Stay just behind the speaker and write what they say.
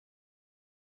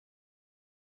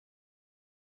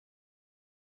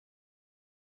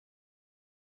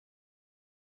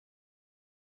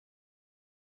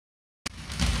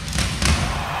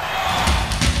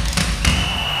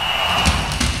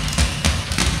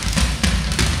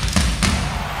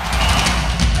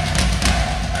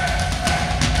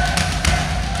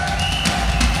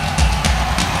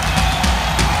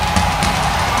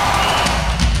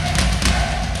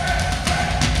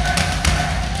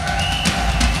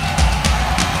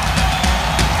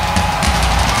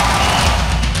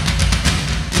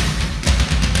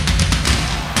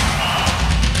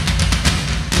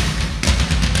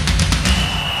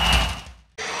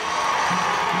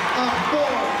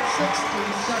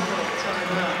second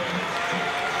timeout.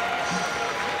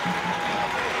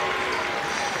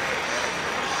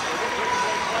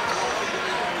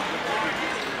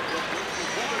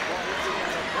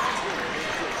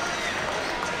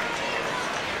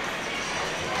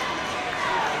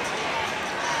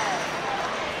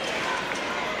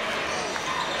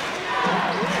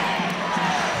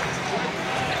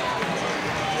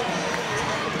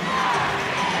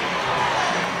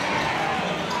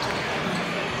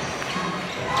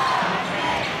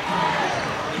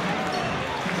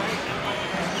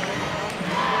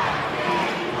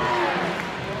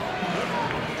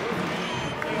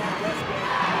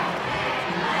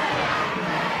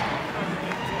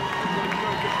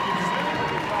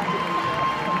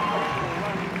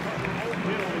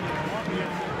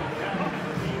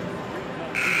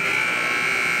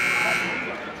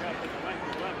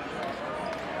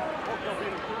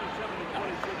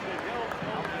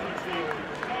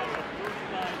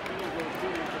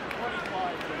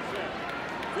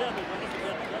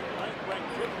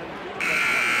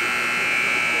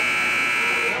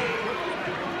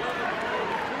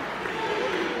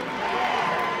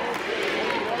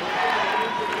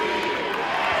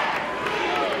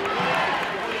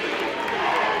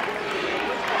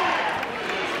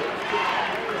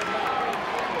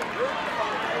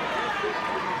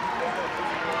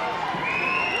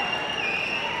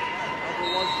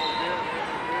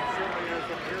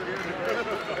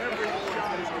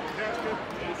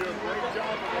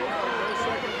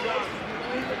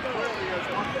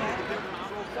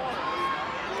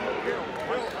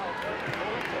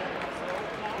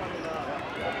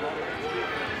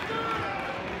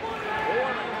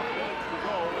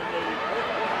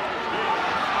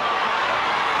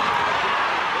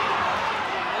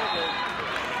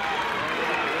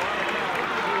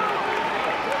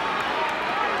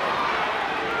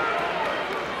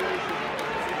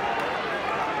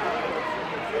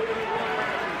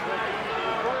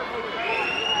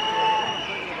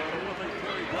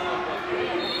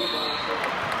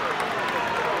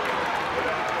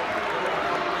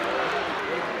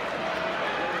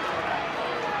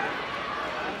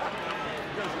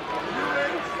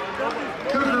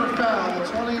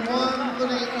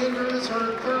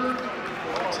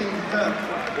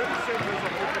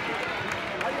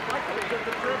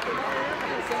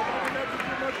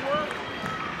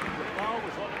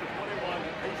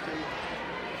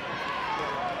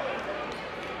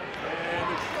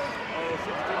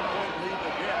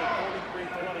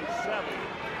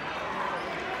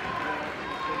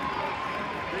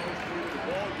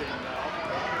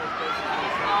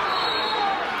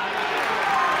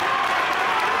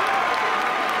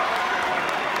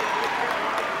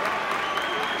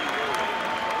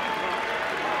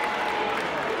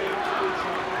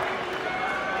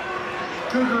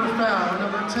 Cougar foul,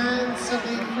 number 10,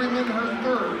 Sydney Freeman, her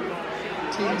third,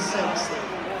 team sixth.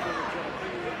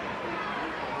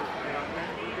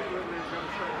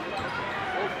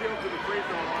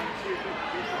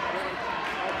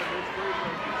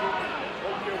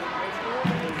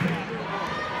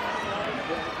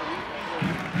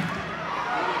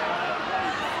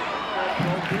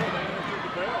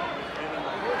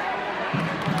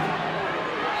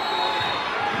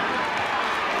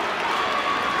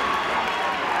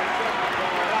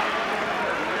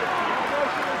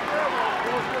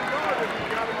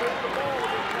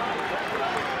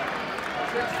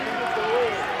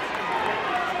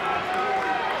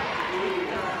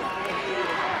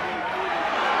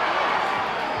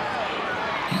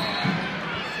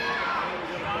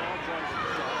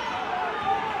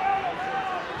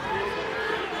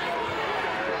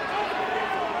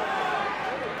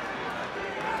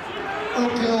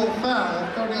 Uphill foul,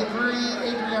 33,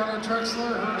 Adriana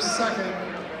Trexler, her second,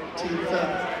 team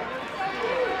fifth.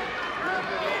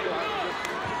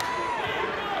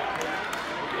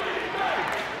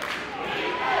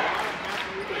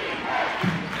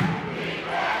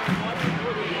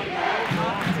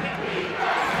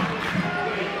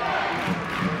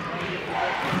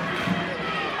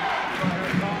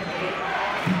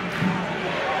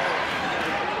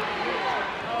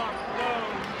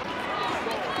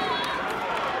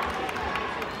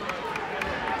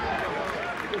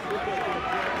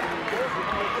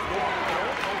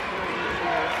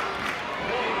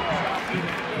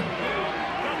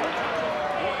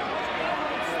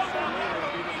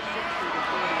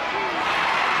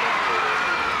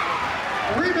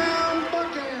 Rebound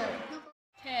bucket.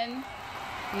 10,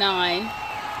 9,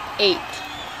 8,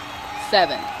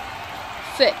 7,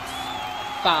 6,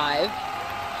 5,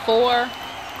 4,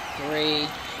 3,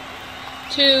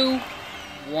 2,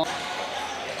 1.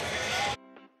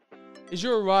 Is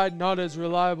your ride not as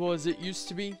reliable as it used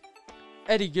to be?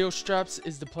 Eddie Gilstraps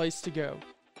is the place to go.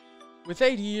 With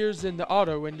 80 years in the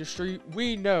auto industry,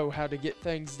 we know how to get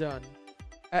things done.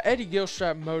 At Eddie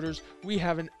Gilstrap Motors, we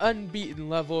have an unbeaten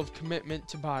level of commitment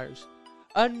to buyers,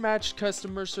 unmatched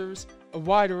customer service, a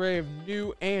wide array of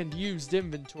new and used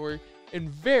inventory, and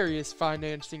various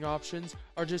financing options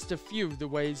are just a few of the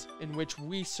ways in which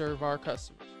we serve our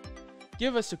customers.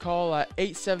 Give us a call at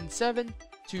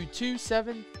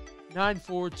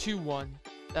 877-227-9421.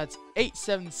 That's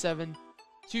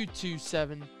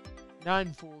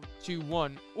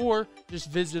 877-227-9421, or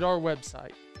just visit our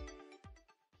website.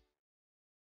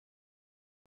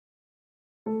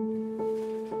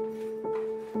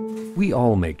 We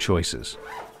all make choices.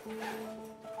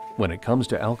 When it comes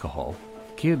to alcohol,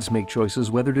 kids make choices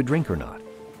whether to drink or not.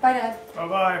 Bye, Dad.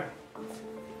 Bye-bye.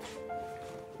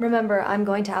 Remember, I'm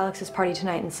going to Alex's party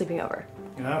tonight and sleeping over.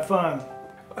 Have fun.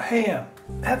 Hey,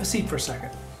 have a seat for a second.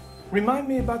 Remind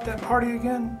me about that party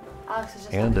again? Alex is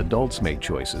just... And adults make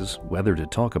choices whether to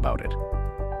talk about it.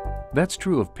 That's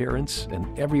true of parents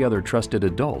and every other trusted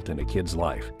adult in a kid's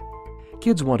life.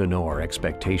 Kids want to know our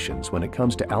expectations when it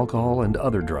comes to alcohol and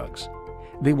other drugs.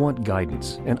 They want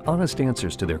guidance and honest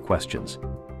answers to their questions.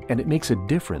 And it makes a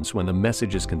difference when the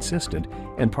message is consistent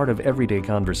and part of everyday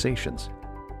conversations.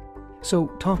 So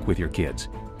talk with your kids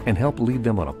and help lead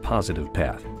them on a positive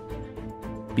path.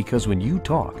 Because when you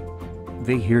talk,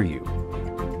 they hear you.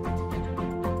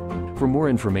 For more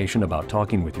information about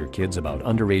talking with your kids about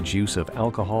underage use of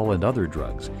alcohol and other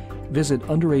drugs, visit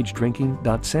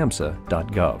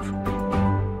underagedrinking.samhsa.gov.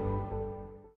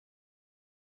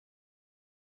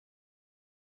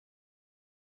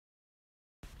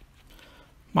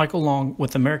 Michael Long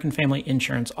with American Family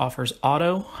Insurance offers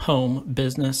auto, home,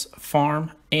 business,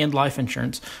 farm, and life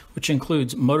insurance, which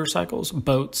includes motorcycles,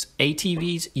 boats,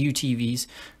 ATVs, UTVs,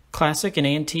 classic and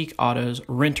antique autos,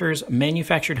 renters,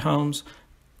 manufactured homes,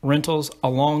 rentals,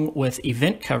 along with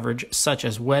event coverage such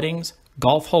as weddings,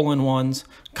 golf hole-in-ones,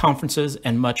 conferences,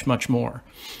 and much, much more.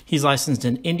 He's licensed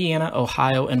in Indiana,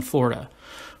 Ohio, and Florida.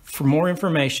 For more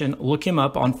information, look him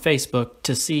up on Facebook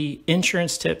to see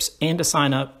insurance tips and to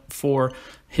sign up for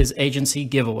his agency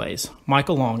giveaways.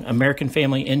 Michael Long, American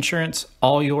Family Insurance,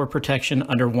 all your protection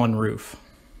under one roof.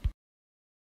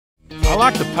 I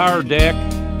like the power deck.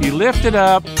 You lift it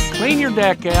up, clean your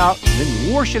deck out, then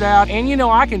you wash it out, and you know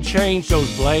I can change those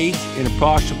blades in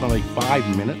approximately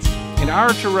 5 minutes. In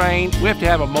our terrain, we have to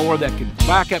have a mower that can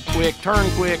back up quick, turn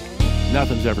quick.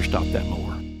 Nothing's ever stopped that mower.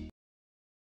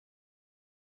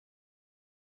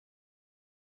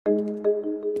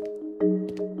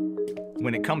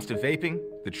 When it comes to vaping,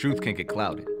 the truth can get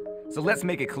clouded. So let's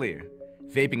make it clear.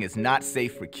 Vaping is not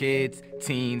safe for kids,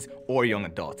 teens, or young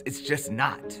adults. It's just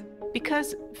not.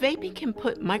 Because vaping can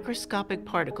put microscopic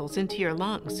particles into your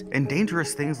lungs. And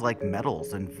dangerous things like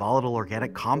metals and volatile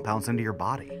organic compounds into your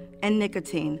body. And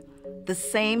nicotine, the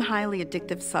same highly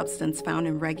addictive substance found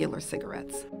in regular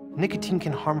cigarettes. Nicotine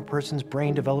can harm a person's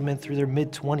brain development through their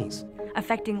mid-20s.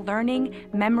 Affecting learning,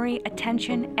 memory,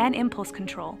 attention, and impulse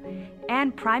control,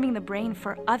 and priming the brain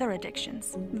for other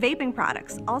addictions. Vaping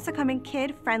products also come in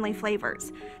kid-friendly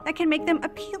flavors that can make them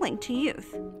appealing to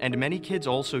youth. And many kids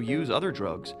also use other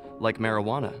drugs, like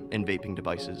marijuana, in vaping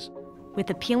devices. With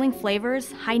appealing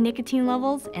flavors, high nicotine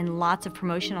levels, and lots of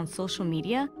promotion on social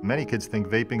media, many kids think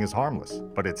vaping is harmless,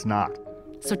 but it's not.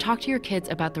 So talk to your kids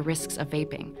about the risks of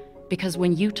vaping, because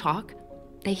when you talk,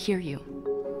 they hear you.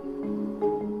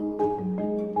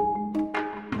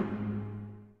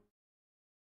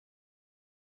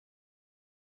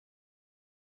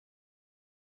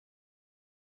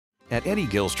 At Eddie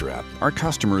Gilstrap, our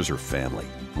customers are family.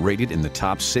 Rated in the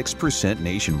top 6%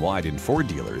 nationwide in Ford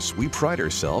dealers, we pride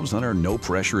ourselves on our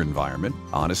no-pressure environment,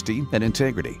 honesty, and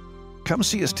integrity. Come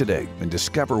see us today and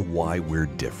discover why we're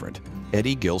different.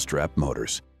 Eddie Gilstrap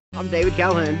Motors. I'm David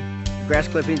Calhoun, Grass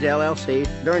Clippings LLC.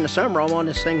 During the summer, I'm on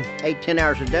this thing 8-10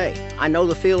 hours a day. I know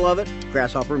the feel of it.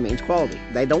 Grasshopper means quality.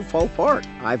 They don't fall apart.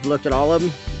 I've looked at all of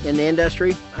them in the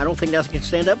industry. I don't think nothing can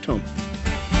stand up to them.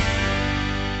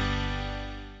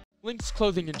 Lynx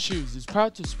Clothing and Shoes is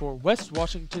proud to support West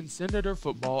Washington Senator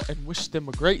football and wish them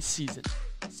a great season.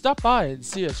 Stop by and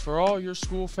see us for all your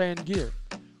school fan gear.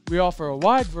 We offer a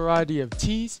wide variety of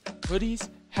tees, hoodies,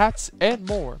 hats, and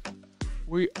more.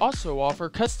 We also offer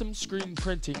custom screen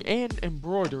printing and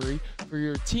embroidery for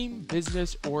your team,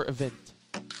 business, or event.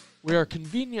 We are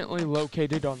conveniently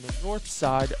located on the north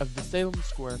side of the Salem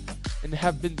Square and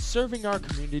have been serving our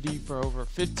community for over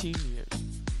 15 years.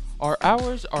 Our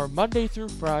hours are Monday through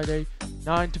Friday,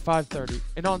 9 to 5:30,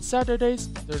 and on Saturdays,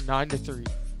 they're 9 to 3.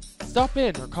 Stop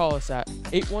in or call us at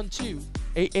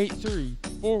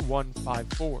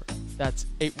 812-883-4154. That's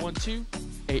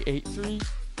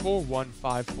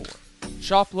 812-883-4154.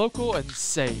 Shop local and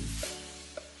save.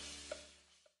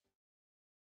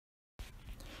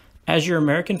 As your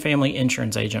American Family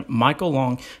Insurance agent, Michael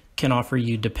Long can offer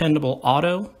you dependable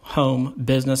auto, home,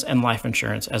 business, and life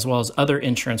insurance, as well as other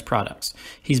insurance products.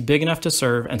 He's big enough to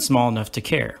serve and small enough to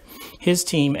care. His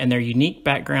team and their unique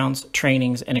backgrounds,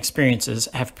 trainings, and experiences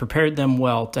have prepared them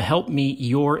well to help meet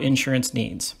your insurance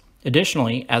needs.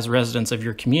 Additionally, as residents of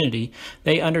your community,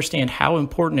 they understand how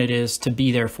important it is to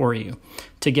be there for you.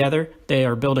 Together, they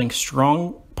are building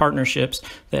strong partnerships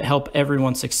that help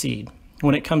everyone succeed.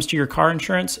 When it comes to your car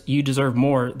insurance, you deserve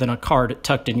more than a card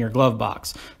tucked in your glove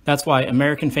box. That's why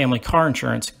American Family Car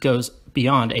Insurance goes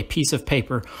beyond a piece of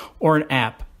paper or an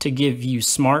app to give you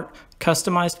smart,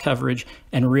 customized coverage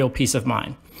and real peace of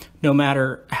mind. No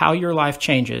matter how your life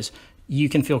changes, you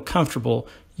can feel comfortable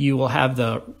you will have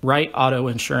the right auto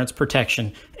insurance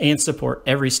protection and support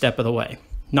every step of the way.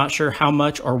 Not sure how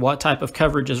much or what type of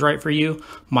coverage is right for you?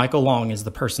 Michael Long is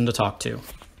the person to talk to.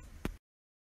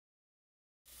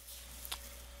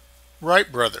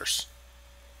 Wright Brothers.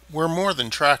 We're more than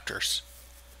tractors.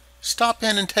 Stop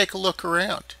in and take a look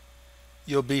around.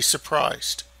 You'll be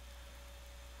surprised.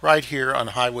 Right here on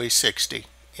Highway 60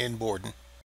 in Borden.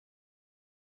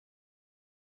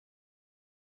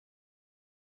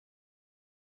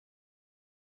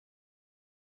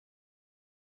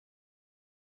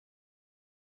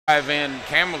 Live in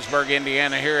Campbellsburg,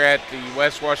 Indiana, here at the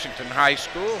West Washington High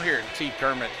School, here at T.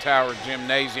 Kermit Tower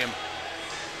Gymnasium.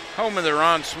 Home of the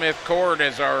Ron Smith Court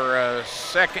is our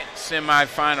second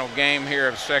semifinal game here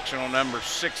of sectional number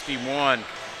 61.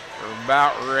 We're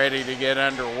about ready to get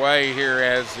underway here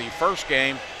as the first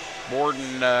game,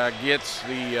 Borden gets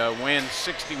the win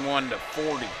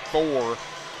 61-44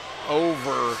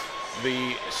 over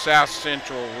the South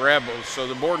Central Rebels. So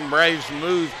the Borden Braves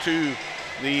move to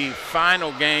the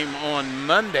final game on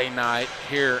Monday night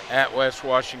here at West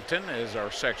Washington, as our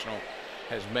sectional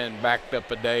has been backed up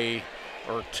a day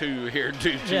or two here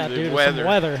due to the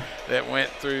weather that went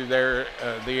through there,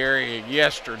 the area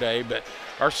yesterday. But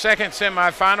our second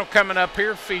semifinal coming up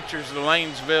here features the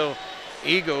Lanesville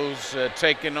Eagles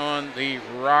taking on the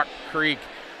Rock Creek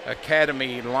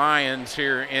Academy Lions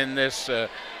here in this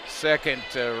second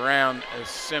round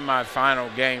semifinal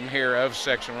game here of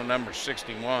sectional number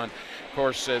 61. Of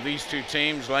course, these two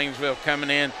teams, Lanesville coming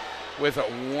in with a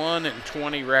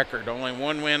 1-20 record. Only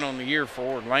one win on the year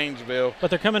for Lanesville. But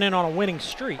they're coming in on a winning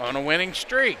streak. On a winning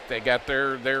streak. They got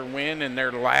their win in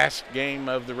their last game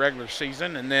of the regular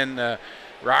season. And then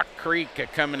Rock Creek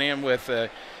coming in with a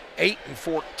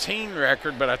 8-14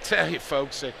 record. But I tell you,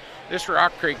 folks, this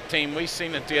Rock Creek team, we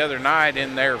seen it the other night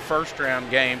in their first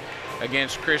round game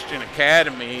against Christian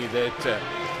Academy, that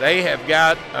they have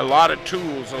got a lot of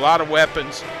tools, a lot of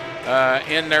weapons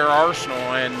in their arsenal,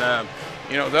 and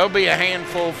you know, they'll be a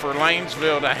handful for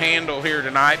Lanesville to handle here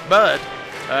tonight, but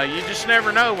you just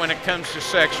never know when it comes to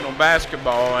sectional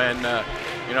basketball. And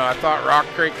you know, I thought Rock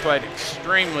Creek played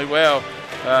extremely well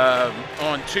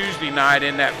on Tuesday night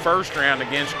in that first round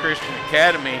against Christian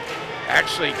Academy.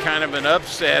 Actually kind of an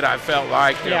upset, I felt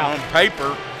like, on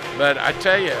paper. But I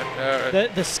tell you,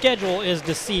 the schedule is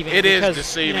deceiving. It because, is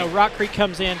deceiving. You know, Rock Creek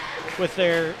comes in with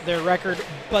their record,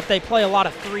 but they play a lot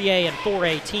of 3A and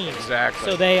 4A teams.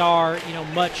 Exactly. So they are, you know,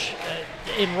 much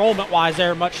enrollment-wise,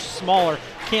 they're much smaller.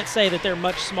 Can't say that they're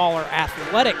much smaller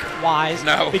athletic-wise.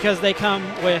 No. Because they come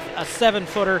with a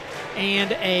 7-footer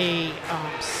and a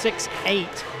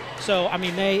 6'8". So I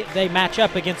mean, they match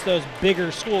up against those bigger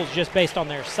schools just based on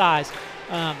their size.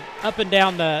 Up and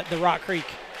down the Rock Creek,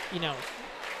 you know,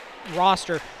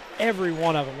 roster, every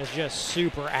one of them is just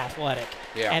super athletic.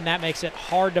 Yeah. And that makes it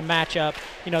hard to match up.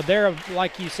 You know, they're,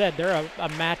 like you said, they're a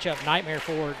matchup nightmare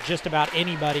for just about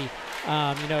anybody,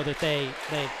 you know, that they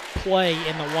play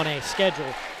in the 1A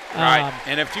schedule. Right.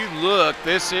 And if you look,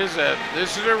 this is a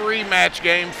rematch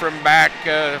game from back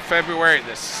February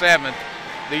the 7th.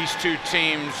 These two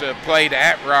teams played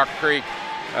at Rock Creek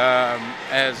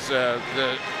as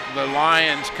the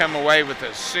Lions come away with a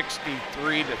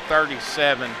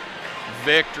 63-37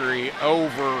 victory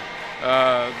over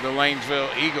the Lanesville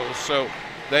Eagles. So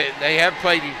they have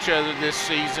played each other this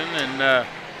season, and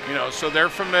you know, so they're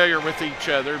familiar with each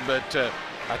other. But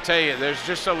I tell you, there's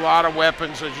just a lot of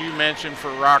weapons, as you mentioned,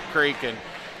 for Rock Creek, and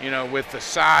you know, with the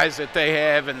size that they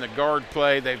have and the guard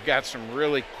play, they've got some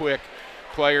really quick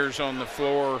players on the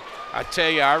floor. I tell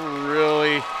you, I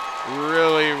really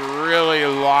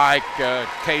like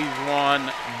Kayjuan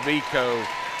Vico.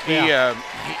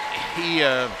 He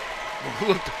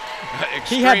looked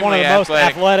extremely He had one of the most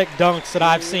athletic dunks that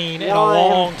I've seen in a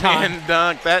long time.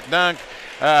 That dunk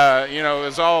You know, it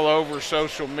was all over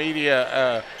social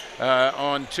media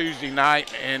on Tuesday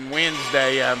night and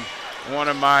Wednesday. One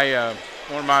of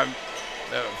my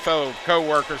fellow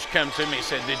coworkers comes to me and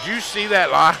said, "Did you see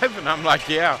that live?" And I'm like,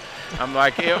 "Yeah." I'm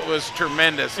like, "It was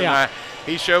tremendous." Yeah. And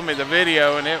he showed me the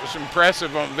video, and it was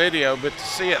impressive on video, but to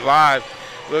see it live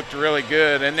looked really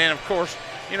good. And then, of course,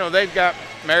 you know, they've got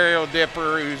Mario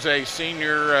Dipper, who's a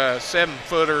senior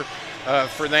 7-footer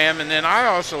for them. And then I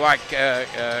also like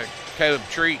Caleb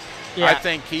Treat. Yeah. I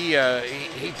think he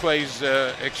plays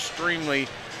extremely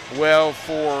well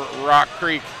for Rock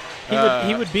Creek.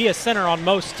 He would be a center on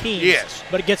most teams. Yes.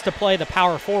 But it gets to play the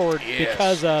power forward Yes.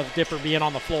 because of Dipper being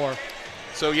on the floor.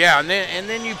 So yeah, and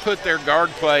then you put their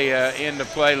guard play into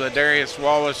play. Ladarius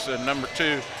Wallace, number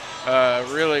 2,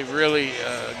 really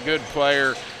good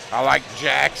player. I like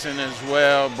Jackson as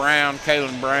well. Brown,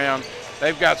 Kalen Brown.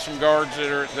 They've got some guards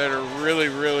that are really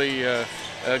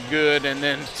good. And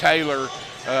then Taylor,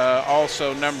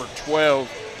 also number 12,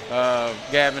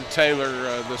 Gavin Taylor,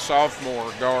 the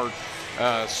sophomore guard.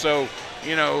 So,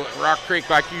 you know, Rock Creek,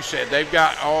 like you said, they've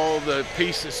got all the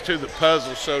pieces to the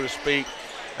puzzle, so to speak.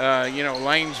 You know,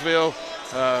 Lanesville,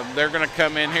 they're going to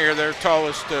come in here. Their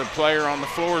tallest player on the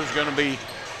floor is going to be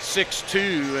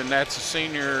 6'2", and that's a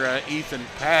senior, Ethan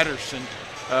Patterson,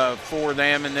 for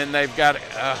them. And then they've got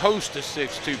a host of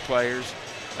 6'2" players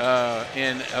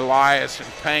in Elias and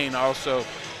Payne, also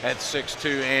at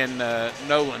 6'2", and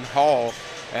Nolan Hall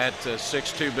at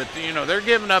 6'2". But, you know, they're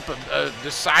giving up a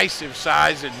decisive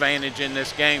size advantage in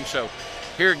this game. So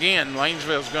here again,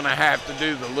 Lanesville's going to have to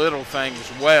do the little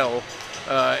things well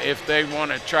if they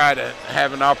want to try to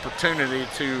have an opportunity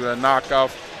to knock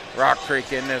off Rock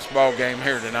Creek in this ball game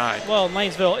here tonight. Well,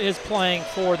 Lanesville is playing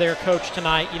for their coach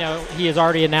tonight. You know, he has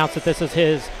already announced that this is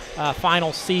his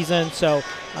final season. So,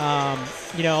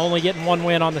 you know, only getting 1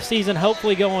 win on the season.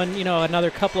 Hopefully going, you know,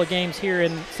 another couple of games here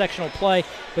in sectional play.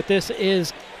 But this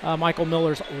is Michael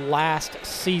Miller's last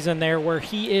season there, where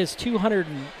he is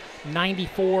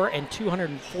 294 and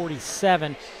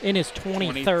 247 in his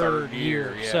 23rd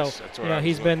year. Yes, so, you know,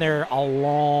 he's been there a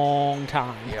long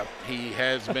time. Yep, he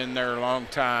has been there a long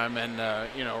time, and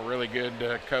you know, really good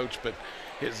coach. But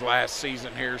his last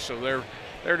season here, so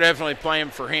they're definitely playing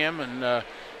for him,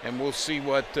 and we'll see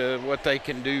what they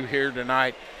can do here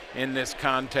tonight in this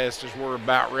contest as we're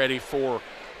about ready for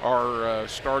our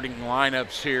starting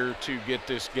lineups here to get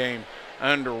this game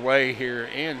underway here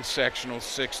in sectional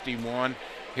 61.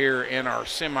 Here in our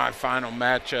semifinal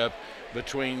matchup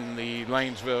between the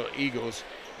Lanesville Eagles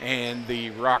and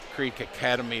the Rock Creek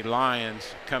Academy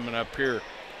Lions, coming up here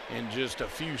in just a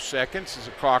few seconds as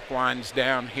the clock winds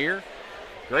down here.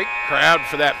 Great crowd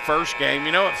for that first game.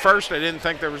 You know, at first I didn't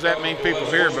think there was that many people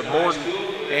here, but Borden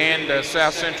and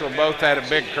South Central both had a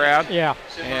big crowd. Yeah.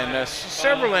 And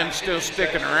several of them still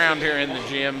sticking around here in the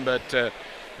gym, but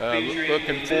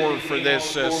looking forward for this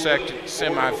second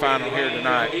semifinal here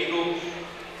tonight.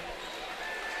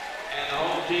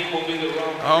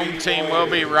 Home team will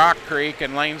be Rock Creek,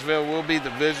 and Lanesville will be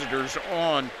the visitors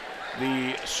on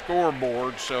the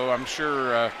scoreboard. So I'm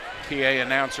sure PA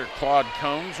announcer Claude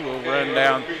Combs will run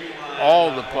down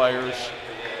all the players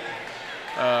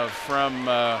from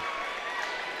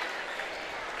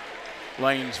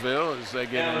Lanesville as they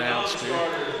get announced here.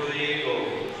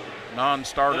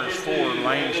 Non-starters for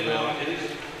Lanesville.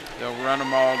 They'll run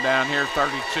them all down here.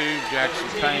 32, Jackson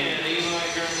Payne.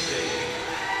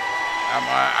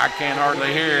 I can't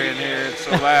hardly hear in here, it's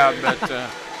so loud, but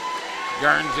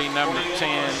Guernsey, number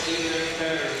 10,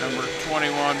 number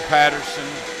 21, Patterson,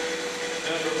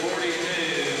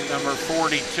 number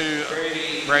 42,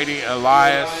 Brady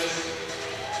Elias,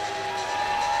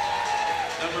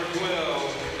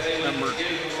 number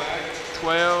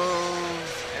 12,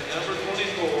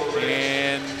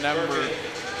 and number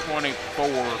 24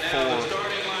 for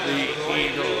the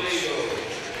Eagles.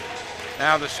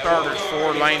 Now the starters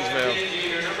for Lanesville.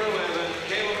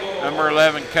 Number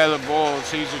 11, Caleb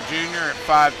Boyles. He's a junior at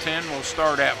 5'10". Will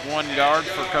start at 1 guard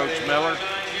for Coach Miller.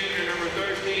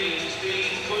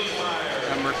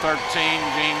 Number 13,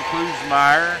 Gene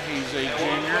Klusmeyer. He's a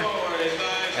junior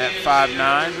at 5'9".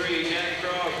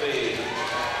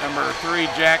 Number 3,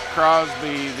 Jack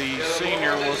Crosby, the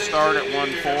senior, will start at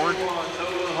 1 forward.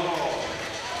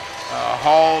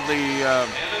 Hall, the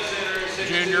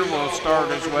junior, will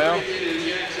start as well.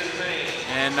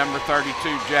 And number 32,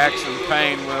 Jackson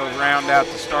Payne, will round out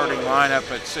the starting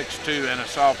lineup at 6'2", and a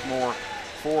sophomore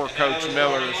for Coach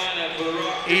Miller's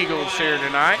Eagles here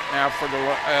tonight. Now for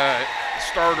the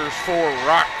starters for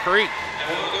Rock Creek.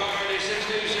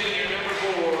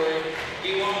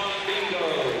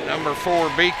 Number 4,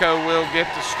 Biko, will get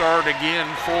the start again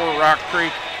for Rock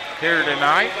Creek here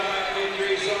tonight.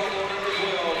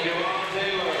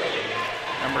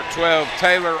 Number 12,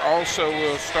 Taylor, also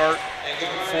will start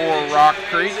for Rock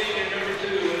Creek.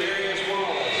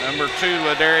 Number 2,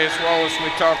 Ladarius Wallace, we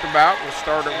talked about, will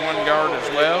start at one guard as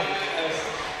well.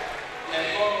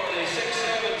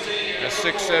 A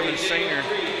 6'7" senior,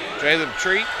 Caleb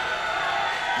Treat,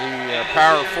 the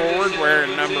power forward,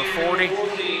 wearing number 40.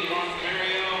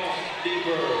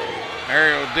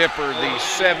 Mario Dipper, the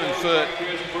 7-foot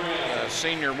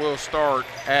senior, will start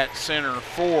at center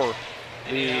for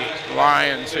the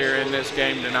Lions here in this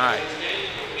game tonight.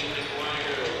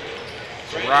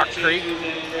 So Rock Creek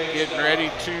getting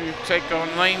ready to take on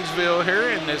Lanesville here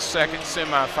in this second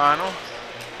semifinal.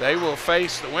 They will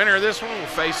face, the winner of this one will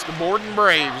face the Borden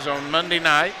Braves on Monday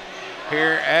night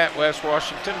here at West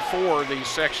Washington for the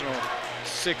sectional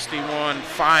 61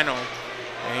 final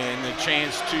and the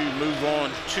chance to move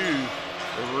on to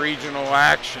the regional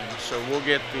action. So we'll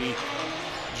get the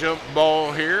jump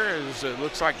ball here, as it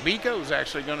looks like Biko's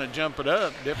actually going to jump it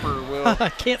up. Dipper will. I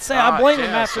can't say I blame him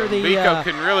after the. Biko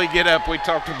can really get up. We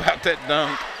talked about that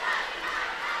dunk.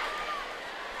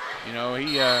 You know,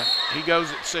 he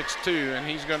goes at 6'2", and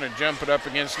he's going to jump it up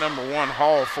against number 1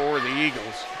 Hall for the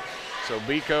Eagles. So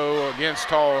Biko against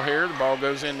Hall here. The ball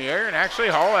goes in the air, and actually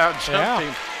Hall out-jumped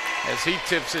him as he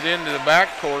tips it into the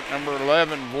backcourt. Number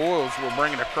 11 Boyles will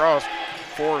bring it across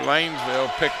for Lanesville,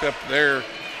 picked up there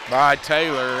by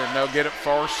Taylor, and they'll get it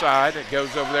far side. It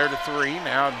goes over there to 3,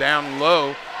 now down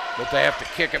low, but they have to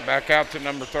kick it back out to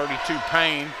number 32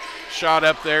 Payne. Shot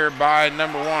up there by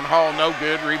number 1 Hall, no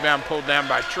good. Rebound pulled down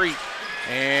by Treat,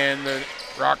 and the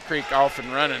Rock Creek off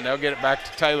and running. They'll get it back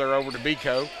to Taylor, over to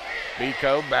Biko.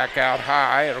 Biko back out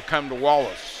high. It'll come to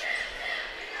Wallace.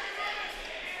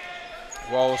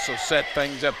 Wallace will set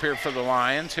things up here for the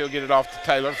Lions. He'll get it off to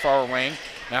Taylor, far wing.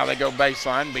 Now they go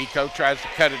baseline. Biko tries to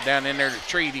cut it down in there to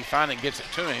Treat. He finally gets it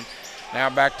to him. Now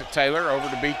back to Taylor, over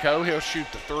to Biko. He'll shoot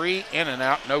the 3, in and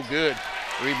out, no good.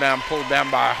 Rebound pulled down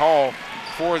by Hall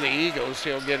for the Eagles.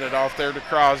 He'll get it off there to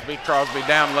Crosby. Crosby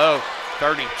down low.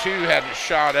 32 had the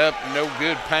shot up, no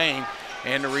good. Payne,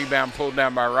 and the rebound pulled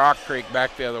down by Rock Creek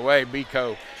back the other way.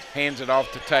 Biko hands it off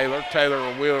to Taylor. Taylor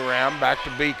will wheel around back to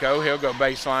Biko. He'll go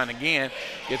baseline again.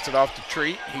 Gets it off to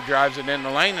Treat. He drives it in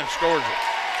the lane and scores it.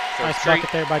 So nice Treat,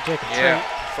 bucket there by Jacob yeah,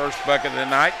 Treat. First bucket of the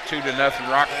night, 2-0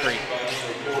 Rock Creek.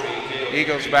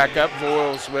 Eagles back up,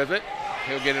 Boyles with it.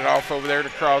 He'll get it off over there to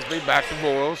Crosby, back to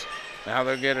Boyles. Now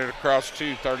they'll get it across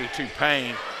to 32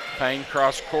 Payne. Payne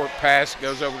cross-court pass,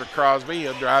 goes over to Crosby.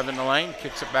 He'll drive in the lane,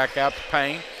 kicks it back out to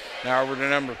Payne. Now over to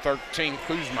number 13,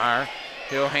 Kuzmeyer.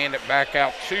 He'll hand it back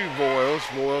out to Boyles.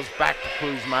 Boyles back to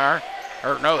Kuzmeyer.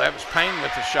 Or no, that was Payne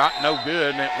with the shot, no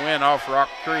good, and it went off Rock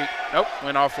Creek. Nope,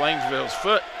 went off Lanesville's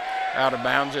foot. Out of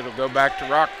bounds, it'll go back to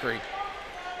Rock Creek.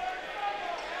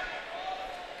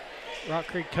 Rock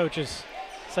Creek coaches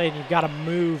saying you've got to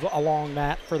move along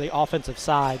that for the offensive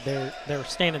side. They're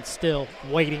standing still,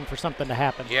 waiting for something to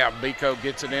happen. Yeah, Biko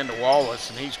gets it into Wallace,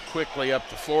 and he's quickly up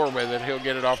the floor with it. He'll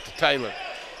get it off to Taylor.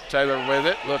 Taylor with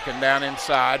it, looking down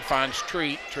inside, finds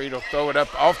Treat. Treat will throw it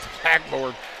up off the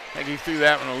backboard. I think he threw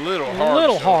that one a little hard. A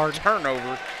little hard.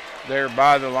 Turnover there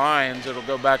by the Lions. It'll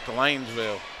go back to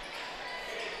Lanesville.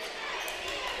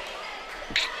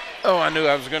 Oh, I knew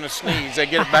I was going to sneeze. They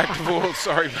get it back to Boyles.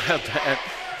 Sorry about that.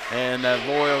 And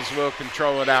Boyles will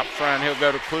control it out front. He'll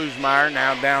go to Kuzmeyer,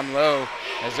 now down low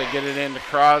as they get it into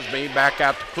Crosby. Back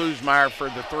out to Kuzmeyer for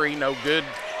the 3, no good.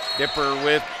 Dipper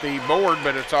with the board,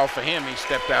 but it's off of him. He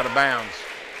stepped out of bounds.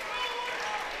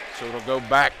 So it'll go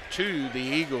back to the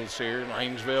Eagles here.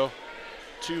 Lanesville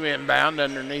 2 inbound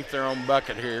underneath their own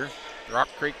bucket here. Rock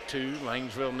Creek 2,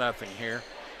 Lanesville nothing here.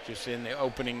 Just in the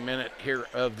opening minute here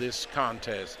of this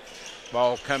contest.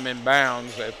 Ball come in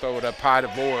bounds. They throw it up high to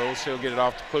Boyles. He'll get it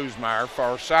off to Kuzmeyer.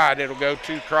 Far side, it'll go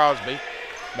to Crosby.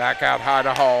 Back out high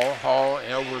to Hall. Hall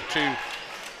over to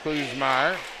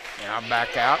Kuzmeyer. Now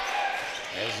back out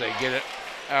as they get it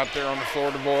out there on the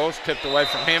floor to Boyles. Tipped away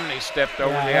from him, and he stepped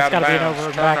over the out of bounds. Be an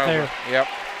over back there. Yep.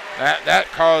 That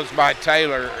caused by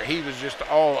Taylor. He was just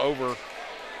all over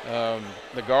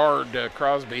the guard,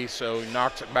 Crosby, so he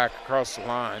knocks it back across the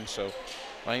line. So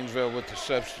Lanesville with the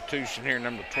substitution here,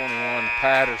 number 21,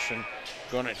 Patterson,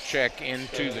 going to check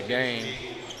into the game.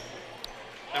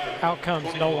 Out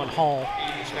comes Nolan Hall.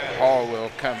 So Hall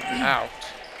will come out.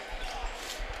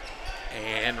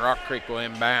 And Rock Creek will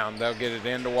inbound. They'll get it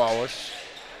into Wallace.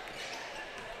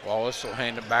 Wallace will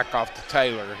hand it back off to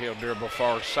Taylor. He'll dribble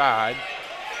far side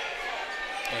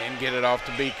and get it off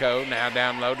to Biko. Now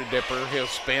down low to Dipper. He'll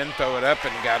spin, throw it up,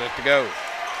 and got it to go.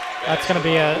 That's going to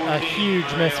be a huge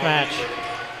mismatch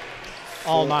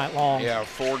all night long. Yeah,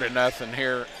 4-0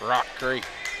 here, Rock Creek.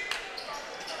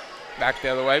 back the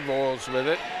other way. Boyles with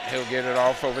it. He'll get it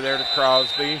off over there to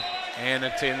Crosby, and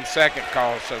a 10-second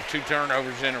call. So 2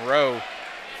 turnovers in a row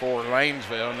for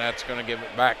Lanesville, and that's going to give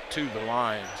it back to the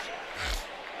Lions.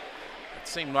 It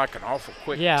seemed like an awful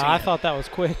quick 10. I thought that was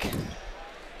quick. It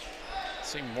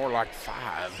seemed more like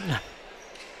 5.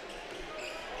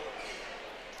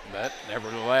 But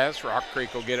nevertheless, Rock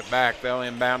Creek will get it back. They'll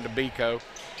inbound to Biko.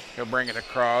 He'll bring it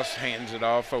across, hands it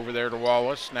off over there to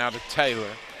Wallace. Now to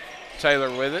Taylor.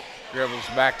 Taylor with it, dribbles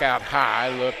back out high,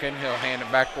 looking. He'll hand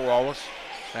it back to Wallace.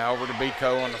 Now over to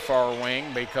Biko on the far wing.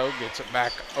 Biko gets it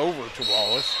back over to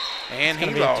Wallace, and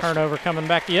he lost a turnover coming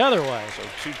back the other way. So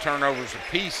 2 turnovers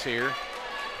apiece here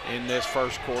in this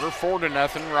first quarter.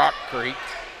 4-0 Rock Creek.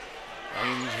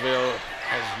 Lanesville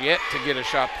has yet to get a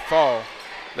shot to fall.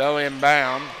 They'll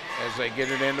inbound as they get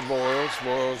it into Boyles.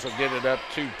 Boyles will get it up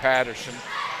to Patterson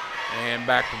and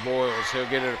back to Boyles. He'll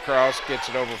get it across, gets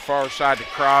it over far side to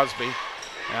Crosby.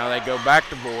 Now they go back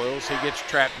to Boyles. He gets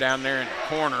trapped down there in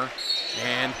the corner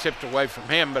and tipped away from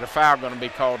him, but a foul going to be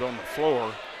called on the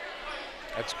floor.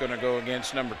 That's going to go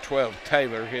against number 12,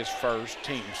 Taylor, his first,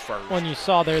 team's first. When you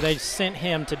saw there, they sent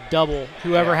him to double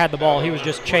whoever had the ball. He was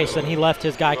just chasing. He left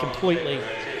his guy completely.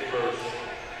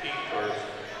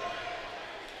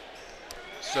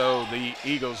 So the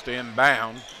Eagles to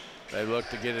inbound. They look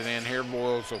to get it in here.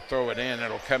 Boyles will throw it in.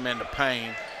 It'll come into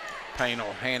Payne. Payne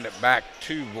will hand it back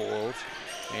to Boyles,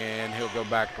 and he'll go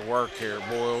back to work here.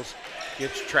 Boyles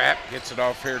gets trapped, gets it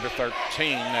off here to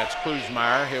 13. That's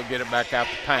Kuzmeyer. He'll get it back out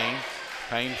to Payne.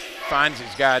 Payne finds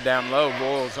his guy down low.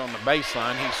 Boyles on the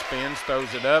baseline. He spins,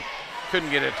 throws it up. Couldn't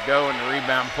get it to go, and the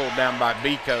rebound pulled down by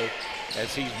Biko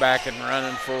as he's back and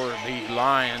running for the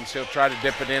Lions. He'll try to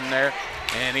dip it in there,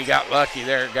 and he got lucky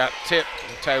there. It got tipped,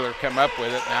 and Taylor come up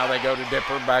with it. Now they go to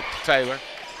Dipper, back to Taylor.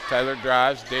 Taylor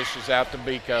drives, dishes out to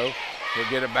Biko. He'll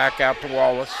get it back out to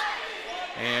Wallace,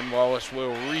 and Wallace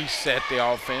will reset the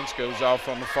offense. Goes off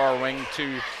on the far wing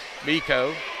to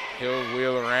Biko. He'll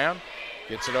wheel around,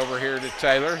 gets it over here to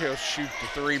Taylor. He'll shoot the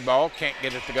 3 ball, can't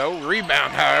get it to go.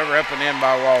 Rebound, however, up and in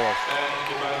by Wallace.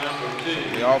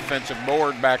 The offensive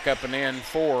board back up and in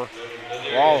for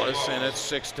Wallace, and it's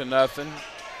 6-0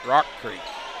 Rock Creek.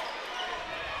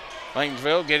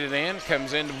 Lanesville get it in,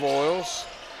 comes into Boyles,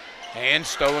 and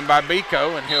stolen by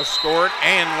Biko, and he'll score it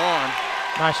and one.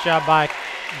 Nice job by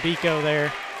Biko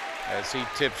there. As he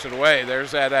tips it away.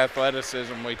 There's that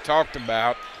athleticism we talked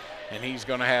about, and he's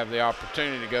going to have the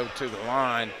opportunity to go to the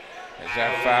line as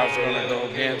that foul's going to go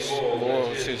against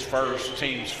Boyles, his first,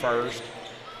 team's first.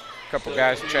 A couple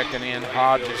guys checking in.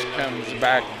 Hodges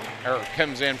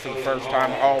comes in for the first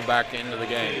time, all back into the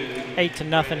game.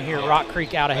 8-0 here. Rock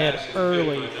Creek out ahead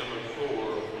early.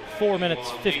 4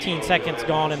 minutes, 15 seconds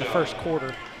gone in the first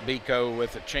quarter. Biko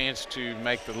with a chance to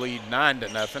make the lead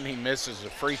 9-0. He misses a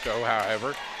free throw,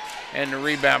 however. And the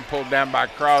rebound pulled down by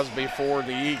Crosby for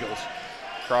the Eagles.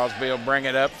 Crosby will bring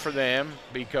it up for them.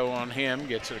 Biko on him,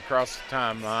 gets it across the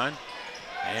timeline,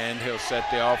 and he'll set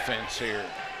the offense here.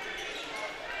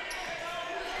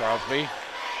 Crosby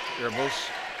dribbles,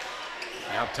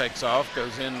 now takes off,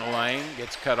 goes in the lane,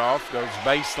 gets cut off, goes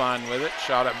baseline with it.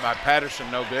 Shot up by Patterson,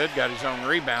 no good. Got his own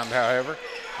rebound, however.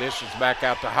 Dishes back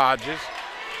out to Hodges.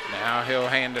 Now he'll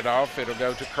hand it off. It'll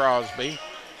go to Crosby.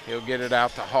 He'll get it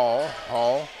out to Hall.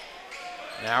 Hall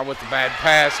now with the bad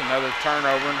pass, another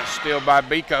turnover, and a steal by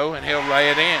Biko, and he'll lay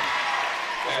it in.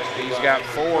 So he's got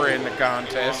 4 in the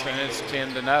contest, and it's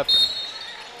 10-0.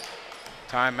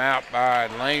 Timeout by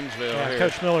Lanesville here.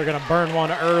 Coach Miller going to burn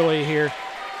one early here.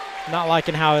 Not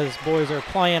liking how his boys are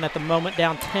playing at the moment,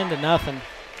 down 10-0.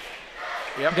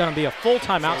 Yep. Going to be a full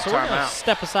timeout, so we're going to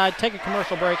step aside, take a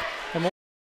commercial break, and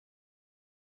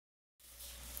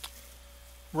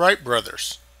Wright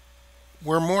Brothers.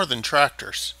 We're more than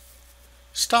tractors.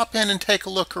 Stop in and take a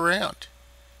look around.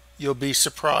 You'll be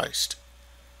surprised.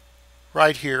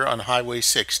 Right here on Highway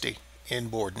 60 in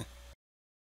Borden.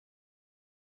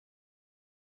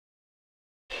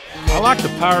 I like the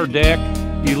power deck.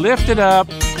 You lift it up,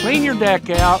 clean your deck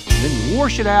out, then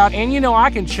wash it out, and you know I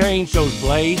can change those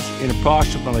blades in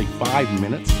approximately 5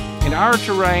 minutes. In our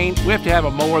terrain, we have to have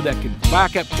a mower that can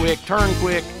back up quick, turn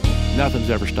quick. Nothing's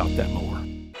ever stopped that mower.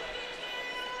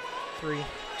 3,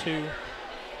 2.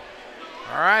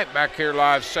 All right, back here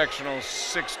live, sectional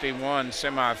 61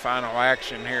 semifinal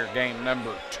action here, game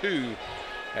number 2,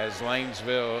 as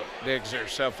Lanesville digs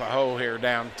herself a hole here,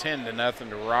 down 10-0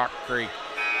 to Rock Creek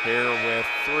here with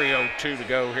 3:02 to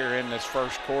go here in this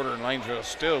first quarter, and Lanesville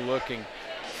still looking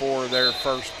for their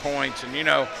first points. And you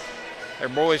know, their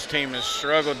boys team has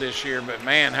struggled this year, but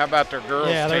man, how about their girls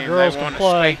team? Their girls they won can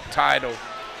play. a state title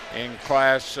in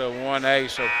Class 1A,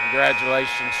 so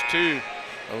congratulations to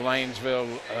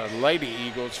Lanesville Lady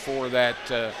Eagles for that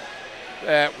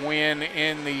win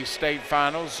in the state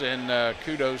finals, and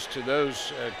kudos to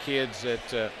those kids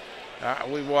that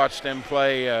we watched them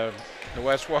play the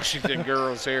West Washington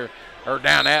girls here, or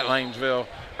down at Lanesville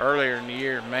earlier in the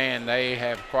year. Man, they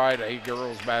have quite a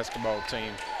girls basketball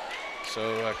team.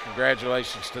 So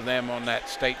congratulations to them on that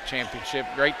state championship.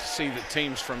 Great to see the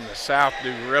teams from the South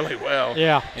do really well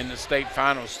in the state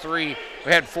finals. We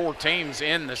had 4 teams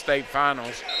in the state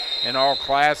finals in all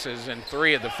classes, and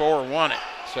 3 of the 4 won it.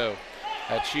 So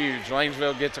that's huge.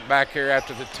 Lanesville gets it back here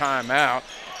after the timeout,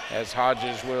 as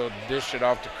Hodges will dish it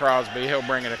off to Crosby. He'll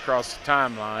bring it across the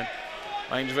timeline.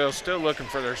 Lanesville still looking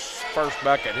for their first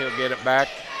bucket. He'll get it back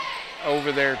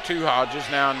over there to Hodges.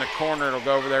 Now in the corner, it'll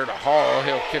go over there to Hall.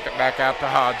 He'll kick it back out to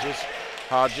Hodges.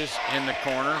 Hodges in the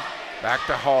corner, back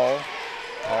to Hall.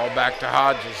 Hall back to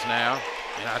Hodges now.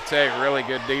 And I tell you, really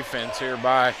good defense here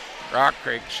by Rock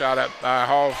Creek. Shot up by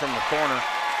Hall from the corner,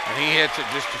 and he hits it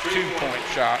just a 2-point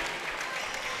shot.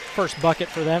 First bucket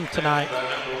for them tonight.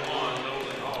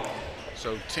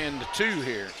 So 10-2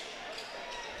 here.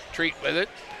 Treat with it.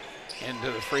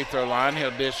 Into the free throw line.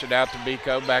 He'll dish it out to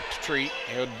Biko, back to Treat.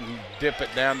 He'll dip it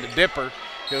down to Dipper.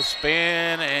 He'll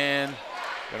spin, and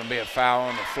going to be a foul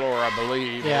on the floor, I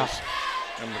believe. Yeah.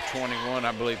 Number 21,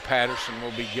 I believe Patterson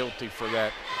will be guilty for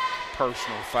that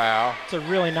personal foul. It's a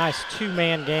really nice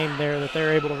 2-man game there that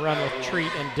they're able to run with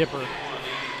Treat and Dipper.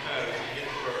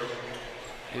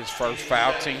 His first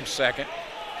foul, team second.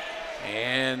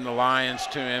 And the Lions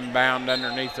to inbound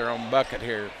underneath their own bucket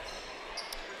here.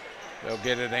 They'll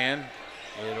get it in.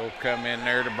 It'll come in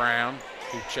there to Brown,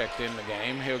 who checked in the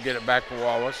game. He'll get it back to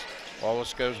Wallace.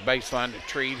 Wallace goes baseline to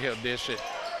Treat. He'll dish it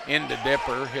into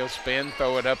Dipper. He'll spin,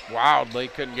 throw it up wildly.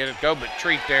 Couldn't get it to go, but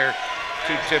Treat there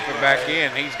to tip it back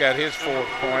in. He's got his 4th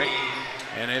point,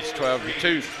 and it's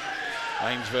 12-2.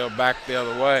 Lanesville back the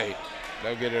other way.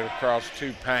 They'll get it across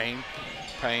to Payne.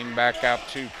 Payne back out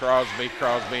to Crosby.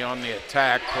 Crosby on the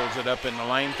attack, pulls it up in the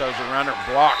lane, throws a runner,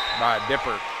 blocked by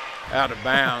Dipper. Out of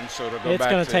bounds, so it'll go back to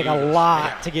It's going to take a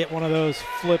lot to get one of those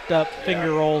flipped up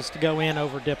finger rolls to go in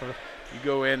over Dipper. You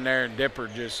go in there and Dipper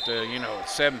just, at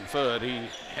 7 foot, he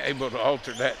able to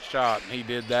alter that shot, and he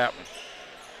did that one.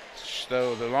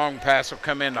 So the long pass will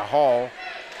come into Hall.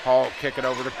 Hall kick it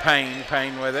over to Payne.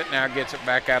 Payne with it, now gets it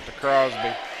back out to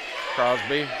Crosby.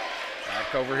 Crosby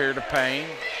back over here to Payne.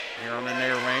 Here on the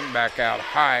near wing, back out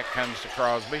high, it comes to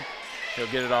Crosby. He'll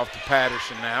get it off to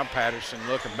Patterson now. Patterson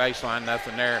looking baseline,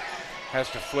 nothing there. Has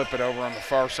to flip it over on the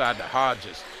far side to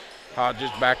Hodges.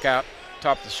 Hodges back out,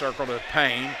 top of the circle to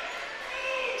Payne.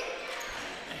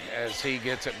 As he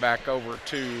gets it back over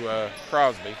to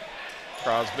Crosby.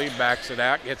 Crosby backs it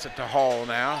out, gets it to Hall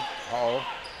now. Hall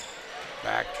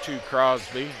back to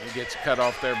Crosby. He gets cut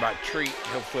off there by Treat.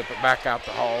 He'll flip it back out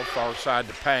to Hall, far side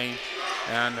to Payne.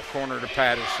 Now in the corner to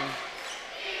Patterson.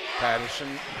 Patterson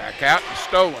back out and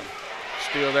stolen.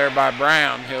 Steal there by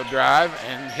Brown. He'll drive,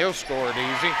 and he'll score it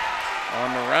easy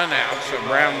on the run out. So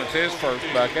Brown with his first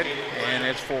bucket, and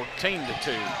it's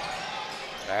 14-2.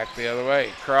 Back the other way.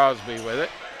 Crosby with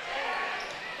it.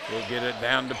 He'll get it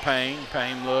down to Payne.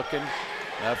 Payne looking.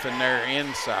 Nothing there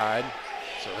inside.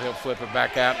 So he'll flip it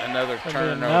back out, and another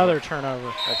turnover. Another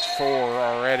turnover. That's 4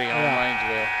 already on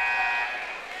Lanesville.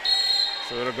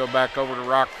 So it'll go back over to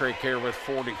Rock Creek here with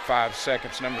 45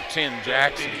 seconds. Number 10,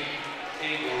 Jackson,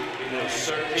 will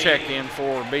check in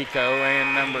for Biko,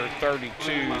 and number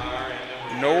 32,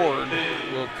 Nord,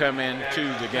 will come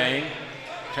into the game.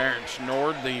 Terrence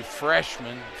Nord, the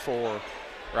freshman for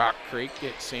Rock Creek,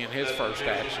 gets seeing his first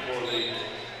action.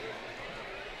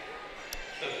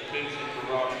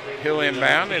 He'll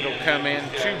inbound. It'll come in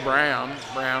to Brown.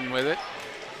 Brown with it.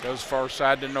 Goes far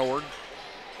side to Nord.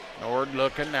 Nord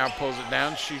looking, now pulls it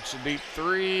down, shoots a deep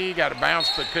 3. Got a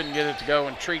bounce, but couldn't get it to go,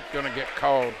 and Treat going to get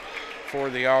called for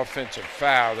the offensive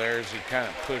foul there as he kind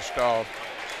of pushed off.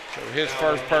 So his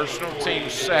first personal, team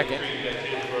second.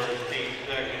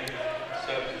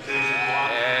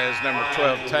 As number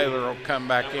 12, Taylor, will come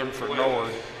back in for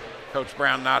Nord. Coach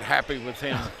Brown not happy with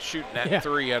him shooting that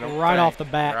 3. I don't right think. Off the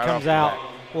bat, right comes off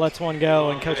out, bat. lets one go,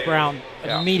 and Coach Brown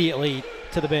immediately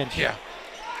to the bench. Yeah.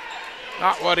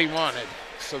 Not what he wanted.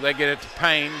 So they get it to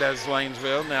Payne, does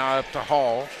Lanesville. Now up to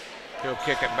Hall. He'll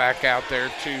kick it back out there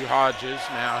to Hodges.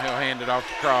 Now he'll hand it off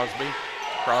to Crosby.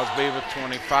 Crosby with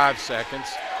 25 seconds.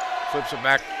 Flips it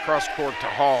back cross court to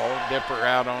Hall. Dipper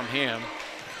out on him.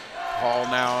 Hall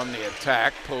now on the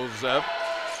attack. Pulls up.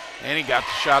 And he got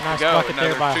the shot nice to go. Bucket Another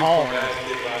there by 2-pointer.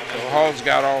 Hall. So Hall's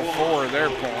got all 4 of their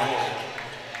points.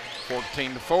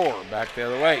 14-4. Back the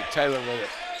other way. Taylor with it.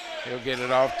 He'll get it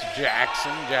off to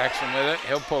Jackson. Jackson with it.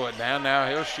 He'll pull it down. Now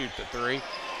he'll shoot the 3.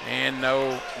 And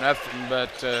no, nothing but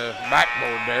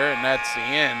backboard there, and that's the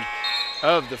end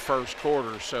of the first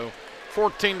quarter. So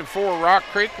 14-4 Rock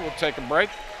Creek. We'll take a break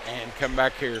and come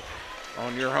back here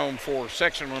on your home for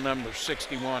sectional number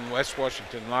 61, West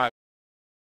Washington Live.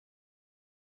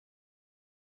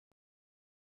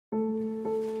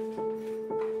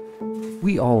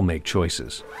 We all make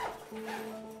choices.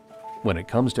 When it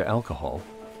comes to alcohol,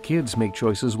 kids make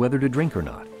choices whether to drink or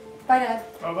not. Bye, Dad.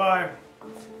 Bye-bye.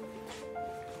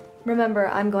 Remember,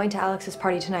 I'm going to Alex's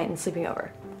party tonight and sleeping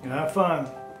over. Have fun.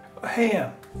 Hey,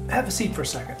 have a seat for a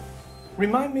second.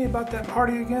 Remind me about that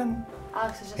party again?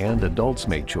 Alex is just... And adults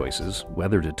make choices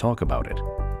whether to talk about it.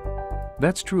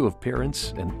 That's true of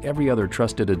parents and every other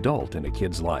trusted adult in a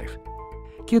kid's life.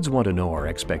 Kids want to know our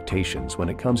expectations when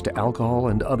it comes to alcohol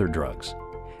and other drugs.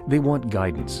 They want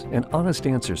guidance and honest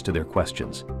answers to their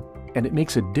questions. And it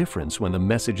makes a difference when the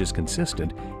message is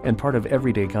consistent and part of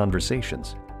everyday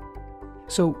conversations.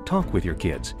 So talk with your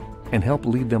kids and help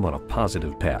lead them on a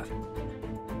positive path.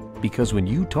 Because when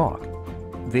you talk,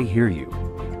 they hear you.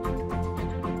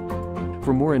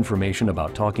 For more information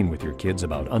about talking with your kids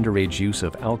about underage use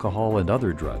of alcohol and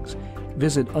other drugs,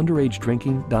 visit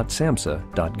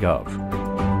underagedrinking.samhsa.gov.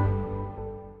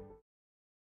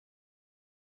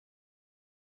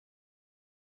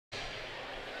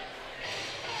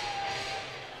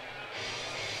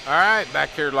 All right, back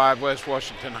here live, West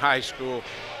Washington High School.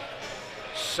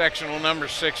 Sectional number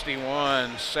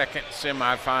 61, second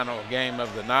semifinal game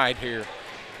of the night here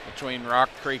between Rock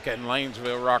Creek and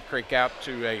Lanesville. Rock Creek out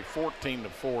to a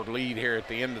 14-4 lead here at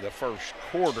the end of the first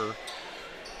quarter.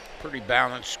 Pretty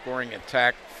balanced scoring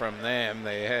attack from them.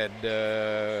 They had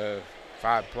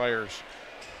 5 players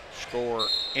score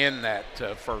in that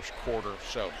first quarter.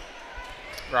 So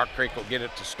Rock Creek will get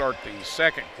it to start the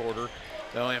second quarter.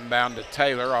 They'll inbound to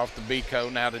Taylor off the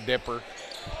Beco, now to Dipper.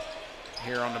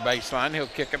 Here on the baseline, he'll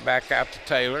kick it back out to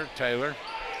Taylor. Taylor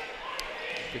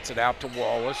gets it out to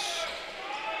Wallace.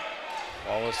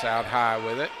 Wallace out high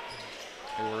with it.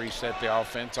 He'll reset the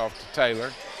offense off to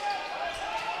Taylor.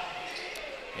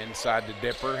 Inside to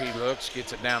Dipper, he looks,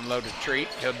 gets it down low to Treat.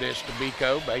 He'll dish to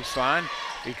Beco, baseline.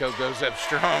 Beco goes up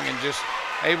strong and just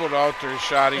able to alter his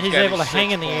shot. He's able to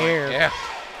hang in the air. Yeah,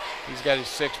 he's got his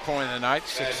 6th point of the night,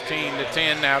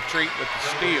 16-10. Now Treat with the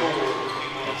steal.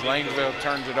 As Lanesville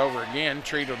turns it over again,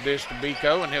 Treat will dish to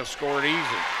Beco, and he'll score it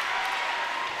easy.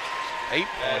 8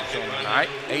 points on the night,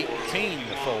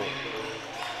 18-4.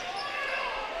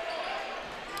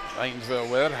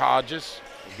 Lanesville with it. Hodges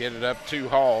will get it up to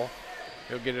Hall.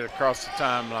 He'll get it across the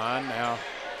timeline. Now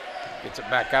gets it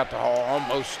back out to Hall.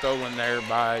 Almost stolen there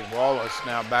by Wallace.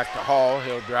 Now back to Hall.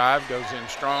 He'll drive, goes in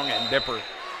strong, and Dipper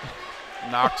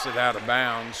knocks it out of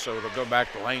bounds. So it'll go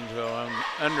back to Lanesville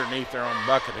underneath their own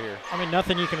bucket here. I mean,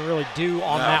 nothing you can really do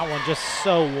on that one, just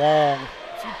so long.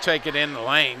 If you take it in the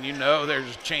lane, you know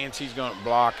there's a chance he's going to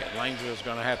block it. Lanesville's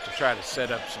going to have to try to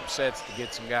set up some sets to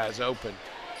get some guys open.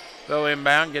 They'll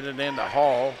inbound, get it into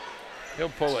Hall. He'll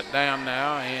pull it down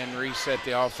now and reset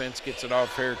the offense, gets it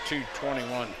off here to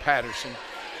 21 Patterson.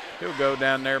 He'll go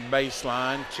down there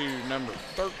baseline to number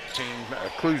 13,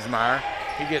 Klusmeyer.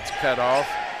 He gets cut off.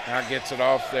 Now gets it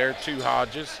off there to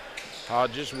Hodges.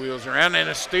 Hodges wheels around, and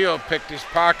a steal, picked his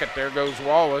pocket. There goes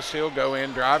Wallace. He'll go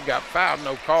in, drive, got fouled,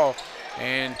 no call,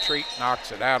 and Treat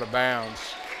knocks it out of bounds.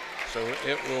 So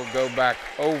it will go back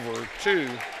over to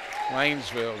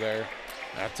Lanesville there.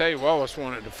 I tell you, Wallace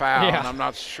wanted to foul, and I'm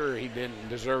not sure he didn't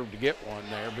deserve to get one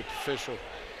there, but the official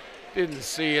didn't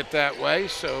see it that way,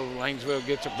 so Lanesville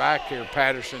gets it back here.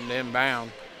 Patterson to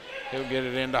inbound. He'll get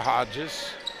it into Hodges.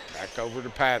 Back over to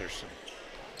Patterson.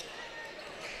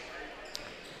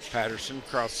 Patterson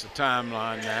across the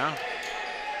timeline now.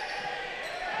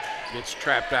 Gets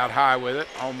trapped out high with it.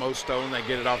 Almost stolen. They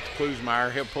get it off to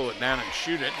Klusmeyer. He'll pull it down and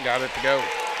shoot it, and got it to go.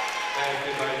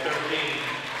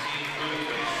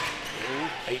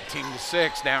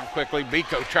 18-6, down quickly.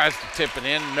 Beco tries to tip it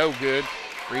in, no good.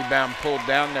 Rebound pulled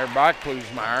down there by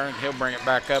Klusmeyer, and he'll bring it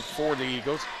back up for the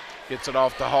Eagles. Gets it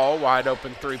off the Hall, wide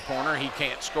open three-pointer. He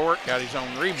can't score it, got his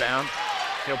own rebound.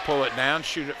 He'll pull it down,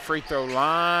 shoot it free throw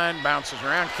line, bounces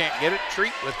around, can't get it.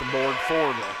 Treat with the board for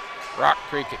the Rock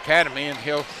Creek Academy, and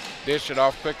he'll dish it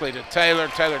off quickly to Taylor.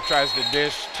 Taylor tries to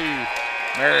dish to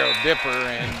Mario Dipper,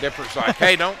 and Dipper's like,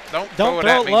 hey, don't throw it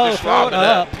at me, low, just lob it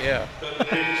up. up. Yeah.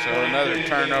 So another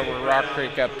turnover, Rock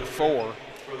Creek up to 4.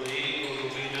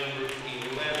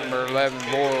 Number 11,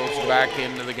 Boyles back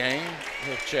into the game.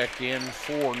 He'll check in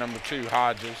for number 2,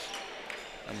 Hodges.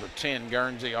 Number 10,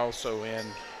 Guernsey also in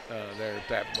there at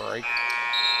that break.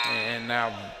 And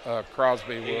now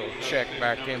Crosby will check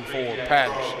back in for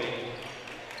Patterson.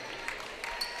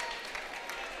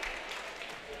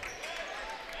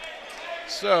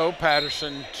 So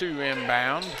Patterson to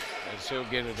inbound as he'll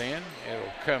get it in.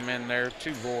 It'll come in there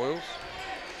to Boyles.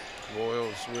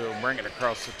 Boyles will bring it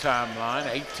across the timeline.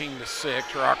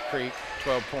 18-6, Rock Creek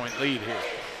 12-point lead here.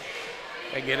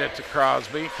 They get it to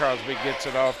Crosby. Crosby gets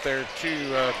it off there to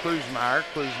Klusmeyer.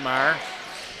 Klusmeyer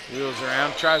wheels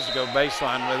around, tries to go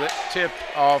baseline with it.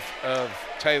 Tipped off of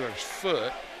Taylor's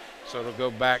foot, so it'll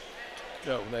go back.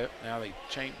 No, now they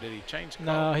changed. Did he change the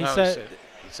call? No, he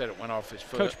said it went off his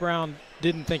foot. Coach Brown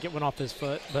didn't think it went off his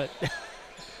foot, but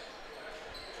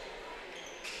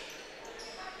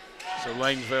so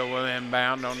Lanesville will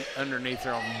inbound underneath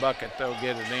their own bucket. They'll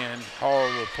get it in. Hall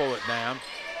will pull it down.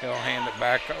 He'll hand it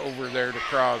back over there to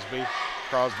Crosby.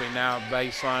 Crosby now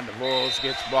baseline to Boyles,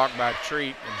 gets blocked by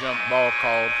Treat, a jump ball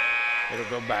called. It'll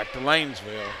go back to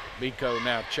Lanesville. Biko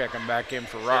now checking back in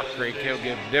for Rock Creek. He'll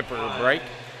give Dipper a break.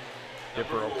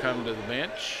 Dipper will come to the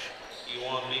bench.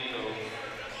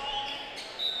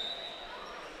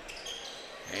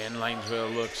 And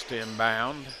Lanesville looks to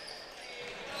inbound.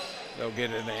 They'll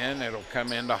get it in. It'll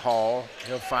come into Hall.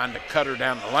 He'll find a cutter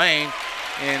down the lane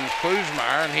in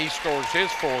Klusmeyer, and he scores his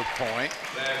 4th point.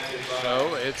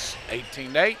 So it's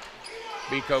 18-8.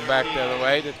 Biko back the other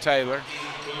way to Taylor.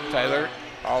 Taylor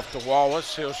off to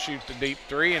Wallace. He'll shoot the deep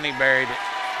 3, and he buried it.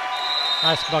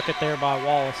 Nice bucket there by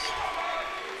Wallace.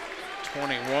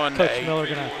 21-8. Coach Miller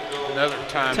gonna another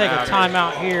timeout. Take a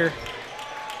timeout here.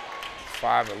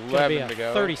 5:11 to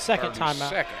go. 30-second timeout.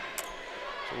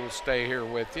 So we'll stay here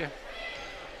with you.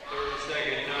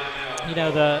 You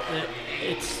know,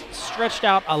 it's stretched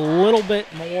out a little bit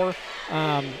more,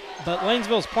 but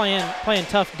Lanesville's playing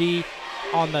tough D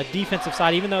on the defensive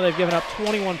side. Even though they've given up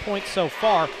 21 points so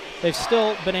far, they've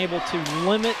still been able to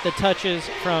limit the touches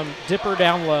from Dipper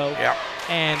down low. Yep.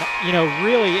 And you know,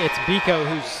 really, it's Biko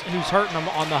who's hurting them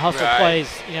on the hustle plays.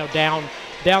 You know, down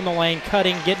the lane,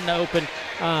 cutting, getting open,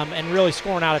 and really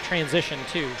scoring out of transition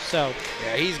too. So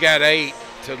yeah, he's got 8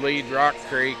 to lead Rock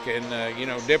Creek, and you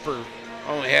know, Dipper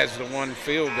only has the 1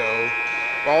 field goal.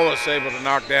 Wallace able to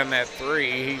knock down that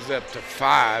 3. He's up to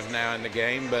 5 now in the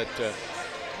game, but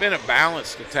it's been a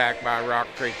balanced attack by Rock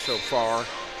Creek so far.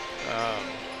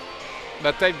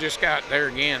 But they've just got there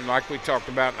again, like we talked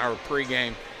about in our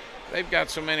pregame. They've got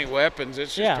so many weapons.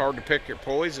 It's just hard to pick your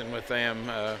poison with them.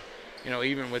 You know,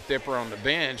 even with Dipper on the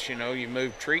bench, you know, you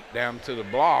move Treat down to the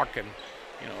block, and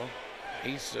you know,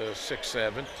 he's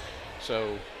 6'7".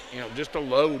 So you know, just a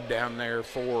load down there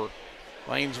for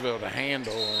Lanesville to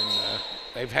handle, and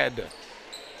they've had to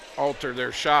alter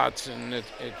their shots, and it's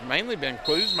mainly been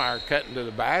Klusmeyer cutting to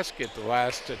the basket the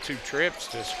last 2 trips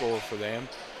to score for them.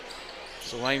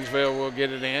 So Lanesville will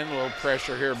get it in. A little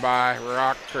pressure here by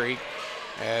Rock Creek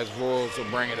as Boyles will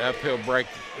bring it up. He'll break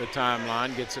the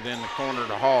timeline, gets it in the corner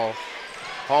to Hall.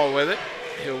 Hall with it.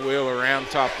 He'll wheel around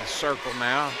top of the circle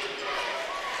now.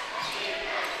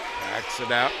 Backs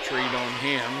it out, Treat on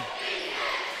him.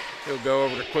 He'll go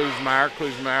over to Klusmeyer.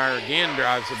 Klusmeyer again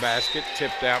drives the basket,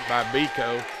 tipped out by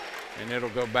Biko, and it'll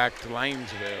go back to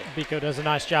Lanesville. Biko does a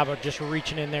nice job of just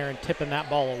reaching in there and tipping that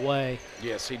ball away.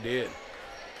 Yes, he did.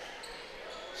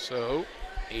 So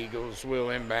Eagles will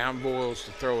inbound. Boyles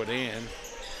to throw it in.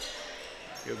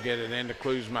 He'll get it into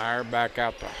Klusmeyer, back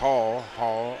out to Hall.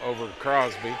 Hall over to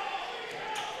Crosby.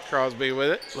 Crosby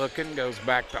with it, looking, goes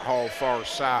back to Hall far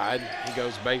side. He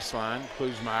goes baseline.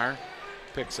 Klusmeyer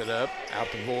picks it up, out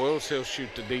to Boyles. He'll shoot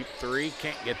the deep 3.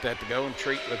 Can't get that to go, and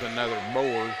Treat with another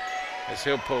board as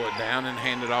he'll pull it down and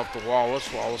hand it off to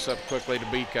Wallace. Wallace up quickly to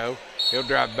Biko. He'll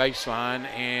drive baseline,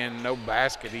 and no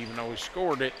basket, even though he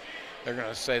scored it. They're going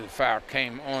to say the foul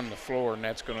came on the floor, and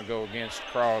that's going to go against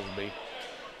Crosby,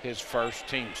 his first,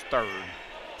 team's 3rd.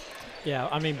 Yeah,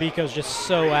 I mean, Biko's just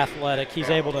so athletic. He's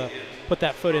able to put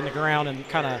that foot in the ground and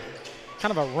kind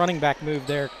of a running back move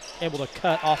there, able to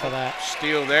cut off of that.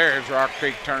 Steal there as Rock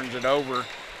Creek turns it over.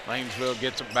 Lanesville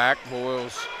gets it back.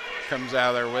 Boyles comes out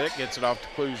of there with it, gets it off to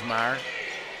Klusmeyer.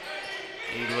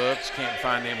 He looks, can't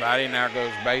find anybody. Now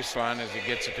goes baseline as he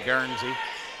gets it to Guernsey.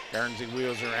 Guernsey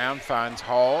wheels around, finds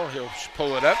Hall. He'll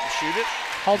pull it up and shoot it.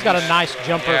 Hall's got a nice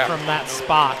jumper from that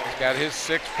spot. He's got his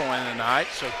 6th point of the night,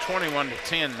 so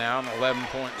 21-10 now, an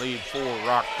 11-point lead for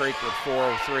Rock Creek with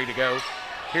 4:03 to go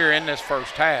here in this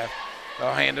first half.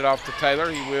 They'll hand it off to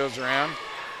Taylor. He wheels around,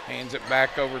 hands it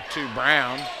back over to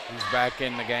Brown. He's back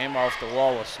in the game, off to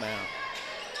Wallace now.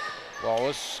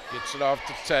 Wallace gets it off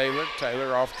to Taylor.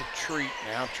 Taylor off to Treat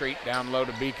now. Treat down low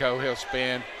to Biko. He'll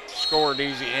spin. Scored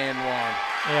easy and 1.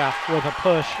 Yeah, with a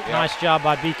push. Yep. Nice job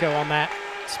by Biko on that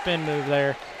spin move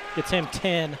there. Gets him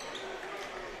 10.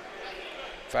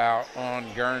 Foul on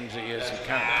Guernsey as he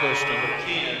kind of pushed him.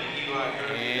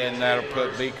 And that'll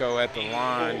put Biko at the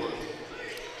line.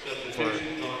 for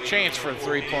a chance for a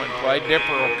three-point play.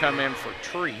 Dipper will come in for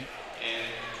Tree. And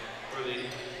for the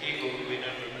Eagles will be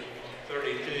number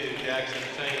 32, Jackson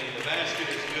Payne. The basket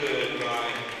is good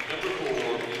by number 4,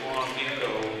 Juan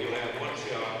Biko. He'll have one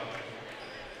shot.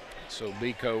 So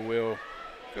Biko will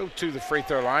go to the free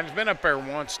throw line. He's been up there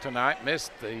once tonight,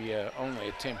 missed the only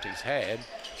attempt he's had.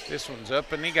 This one's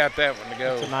up, and he got that one to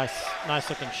go. It's a nice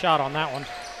looking shot on that one.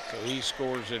 So he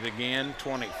scores it again,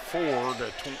 24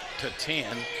 to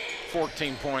 10.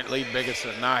 14-point lead, biggest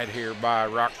of the night here by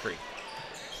Rock Creek.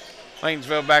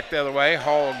 Lanesville back the other way.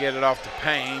 Hall will get it off to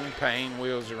Payne. Payne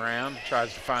wheels around,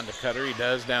 tries to find a cutter. He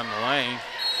does down the lane.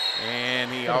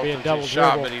 And he offers a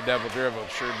shot, but he double dribbled.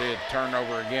 Sure did.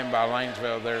 Turnover again by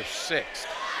Lanesville. Their 6th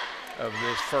of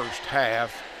this first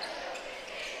half.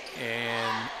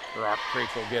 And Rock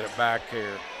Creek will get it back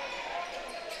here.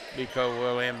 Biko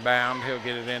will inbound. He'll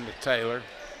get it into Taylor.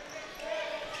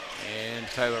 And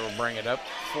Taylor will bring it up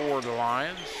for the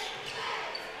Lions.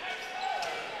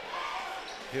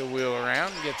 He'll wheel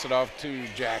around, gets it off to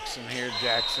Jackson here.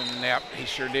 Jackson, yep, he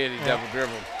sure did. He double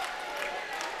dribbled.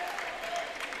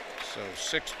 So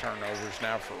 6 turnovers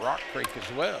now for Rock Creek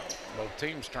as well. Both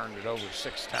teams turned it over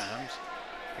 6 times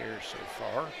here so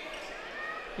far.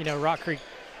 You know, Rock Creek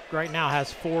right now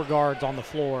has 4 guards on the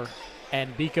floor,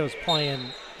 and Biko's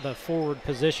playing the forward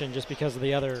position just because of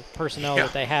the other personnel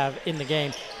that they have in the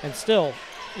game, and still,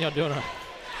 you know, doing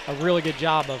a really good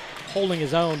job of holding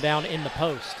his own down in the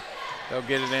post. They'll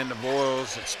get it into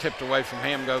Boyles. It's tipped away from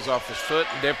him, goes off his foot.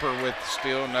 Dipper with the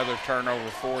steal, another turnover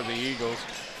for the Eagles.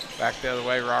 Back the other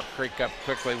way, Rock Creek up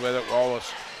quickly with it.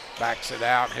 Wallace backs it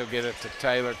out. He'll get it to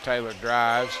Taylor. Taylor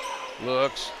drives,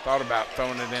 looks, thought about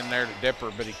throwing it in there to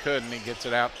Dipper, but he couldn't. He gets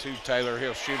it out to Taylor.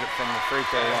 He'll shoot it from the free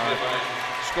throw line.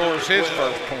 Scores his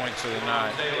first points of the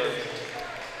night.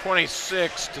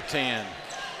 26 to 10.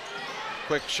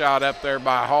 Quick shot up there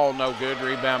by Hall, no good.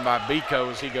 Rebound by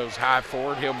Biko as he goes high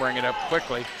forward. He'll bring it up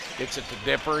quickly. Gets it to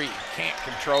Dipper. He can't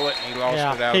control it, and he lost it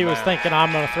out of bounds. He was thinking,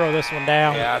 I'm going to throw this one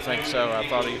down. Yeah, I think so. I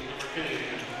thought he.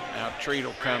 Now Treat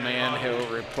will come in. He'll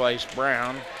replace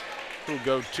Brown, who'll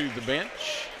go to the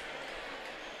bench.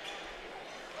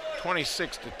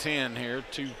 26 to 10 here.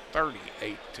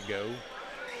 2:38 to go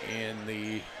in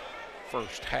the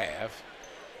first half,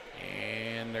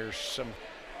 and there's something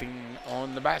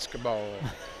on the basketball,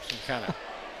 some kind of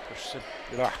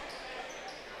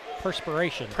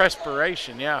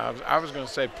perspiration. Yeah, I was going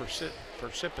to say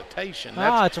precipitation.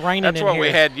 It's raining. That's in what here. we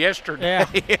had yesterday.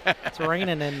 Yeah, it's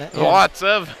raining in the. Lots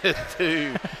of it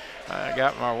too. I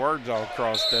got my words all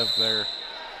crossed up there.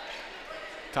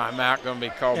 Timeout going to be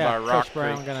called by Rock Coach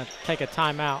Brown Creek. going to take a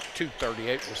timeout.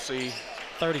 2:38. We'll see.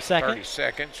 30 seconds. 30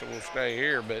 seconds. So we'll stay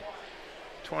here, but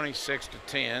 26 to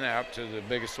 10 out to the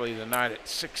biggest lead of the night at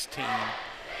 16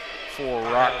 for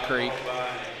Rock Creek.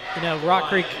 You know, Rock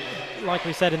Creek, like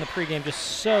we said in the pregame, just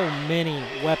so many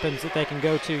weapons that they can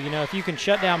go to. You know, if you can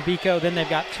shut down Biko, then they've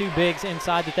got 2 bigs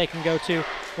inside that they can go to.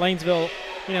 Lanesville,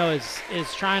 you know,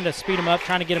 is trying to speed them up,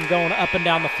 trying to get them going up and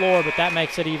down the floor, but that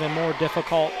makes it even more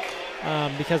difficult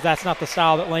because that's not the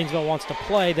style that Lanesville wants to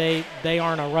play. They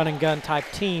aren't a run and gun type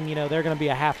team. You know, they're going to be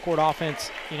a half-court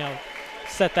offense, you know,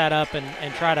 set that up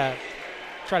and try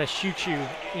to shoot you,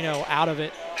 you know, out of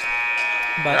it.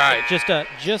 But just a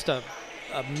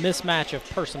mismatch of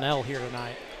personnel here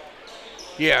tonight.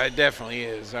 Yeah, it definitely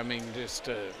is. I mean, just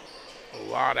a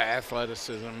lot of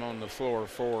athleticism on the floor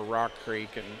for Rock Creek,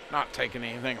 and not taking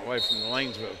anything away from the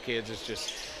Lanesville kids. It's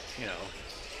just, you know,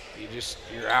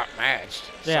 you're outmatched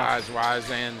size-wise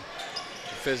and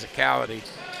physicality.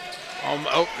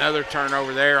 Another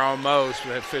turnover there almost.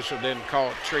 The official didn't call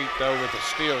it Treat, though, with a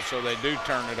steal, so they do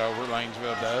turn it over.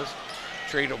 Lanesville does.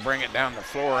 Treat will bring it down the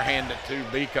floor, hand it to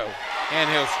Biko, and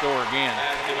he'll score again.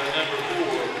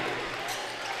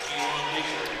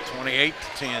 28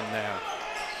 to 10 now.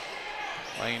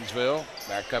 Lanesville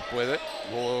back up with it.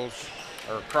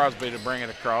 Crosby to bring it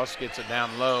across, gets it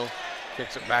down low,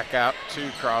 kicks it back out to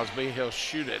Crosby. He'll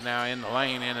shoot it now in the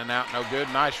lane, in and out, no good.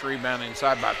 Nice rebound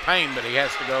inside by Payne, but he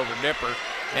has to go over Dipper.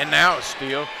 And now a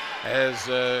steal as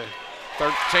 13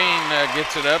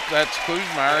 gets it up. That's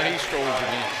Kuzmeyer. He scores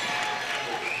again.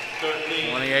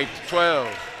 28 to 12.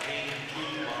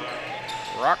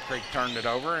 Rock Creek turned it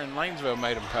over, and Lanesville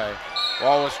made him pay.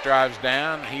 Wallace drives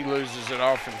down. He loses it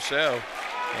off himself,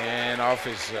 and off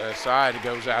his side, it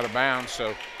goes out of bounds.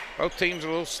 So both teams a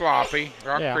little sloppy.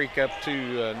 Rock Creek up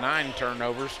to 9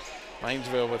 turnovers.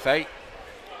 Lanesville with 8.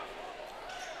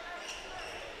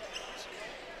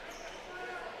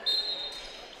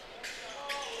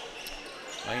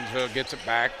 Lanesville gets it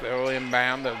back. They'll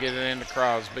inbound. They'll get it into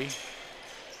Crosby.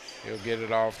 He'll get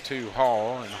it off to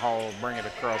Hall, and Hall will bring it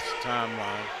across the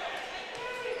timeline.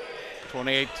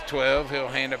 28-12, he'll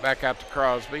hand it back out to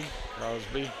Crosby.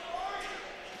 Crosby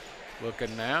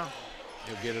looking now.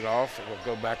 He'll get it off. It will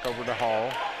go back over to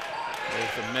Hall.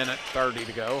 With a minute 30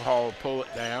 to go, Hall will pull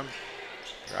it down.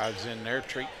 Drives in there.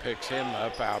 Treat picks him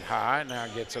up out high. Now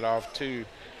gets it off to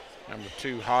number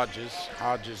 2, Hodges.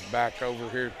 Hodges back over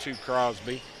here to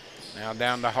Crosby. Now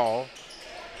down to Hall.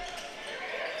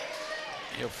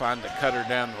 He'll find the cutter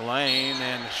down the lane,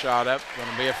 and the shot up. Going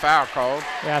to be a foul called.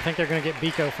 Yeah, I think they're going to get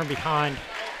Biko from behind.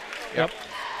 Yep.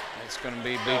 It's going to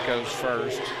be Biko's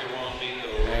first.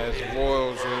 As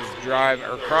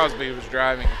Crosby was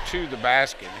driving to the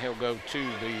basket, he'll go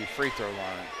to the free throw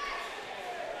line.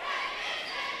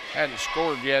 Hadn't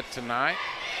scored yet tonight.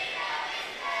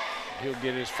 He'll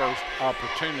get his first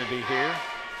opportunity here.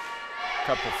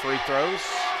 Couple free throws.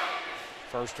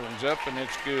 First one's up, and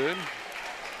it's good.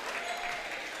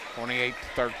 28-13.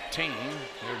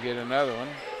 He'll get another one.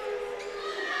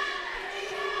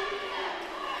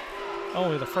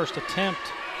 Only the first attempt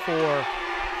for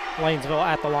Lanesville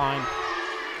at the line.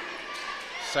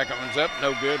 Second one's up,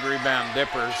 no good. Rebound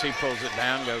Dippers. He pulls it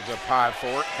down, goes up high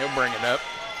for it. He'll bring it up.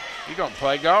 He's going to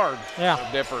play guard. Yeah. So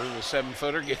Dipper, who's a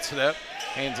 7-footer, gets it up,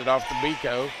 hands it off to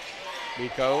Biko.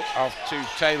 Biko off to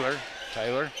Taylor.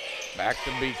 Taylor back to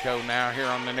Biko now here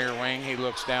on the near wing. He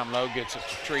looks down low, gets it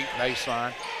to Treat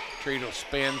baseline. Treat will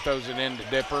spin, throws it into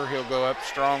Dipper. He'll go up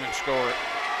strong and score it.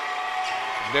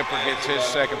 Dipper gets his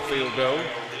second field goal,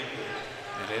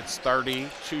 and it's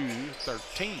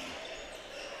 32-13.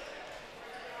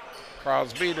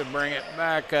 Crosby to bring it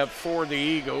back up for the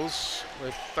Eagles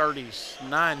with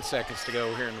 39 seconds to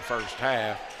go here in the first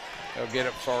half. He'll get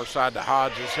it far side to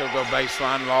Hodges. He'll go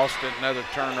baseline, lost it, another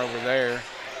turnover there.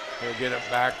 He'll get it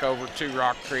back over to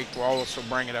Rock Creek. Wallace will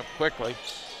bring it up quickly.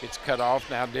 Gets cut off,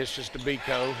 now dishes to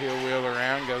Biko. He'll wheel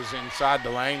around, goes inside the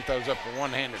lane, throws up a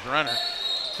one-handed runner.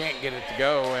 Can't get it to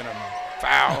go, and a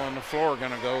foul on the floor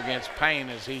going to go against Payne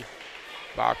as he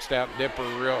boxed out Dipper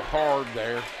real hard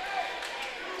there.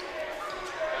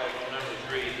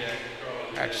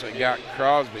 Actually got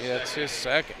Crosby, that's his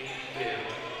second.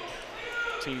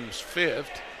 Team's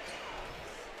fifth.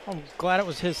 I'm glad it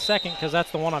was his second because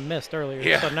that's the one I missed earlier.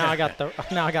 Yeah. So now I got him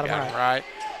right.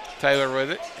 Taylor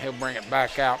with it. He'll bring it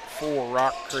back out for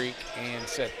Rock Creek and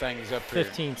set things up here.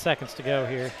 15 seconds to go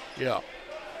here. Yeah.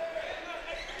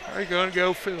 They're going to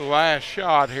go for the last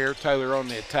shot here. Taylor on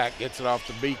the attack, gets it off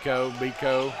to Biko.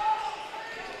 Biko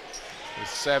with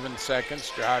 7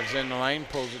 seconds, drives in the lane,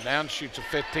 pulls it down, shoots a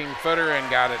 15-footer, and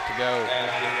got it to go.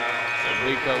 So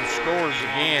Biko scores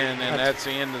again, and that's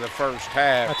the end of the first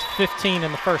half. That's 15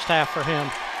 in the first half for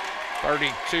him.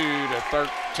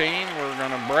 32-13. We're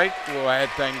going to break. We'll add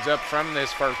things up from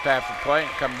this first half of play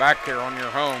and come back here on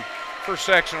your home for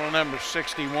sectional number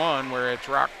 61, where it's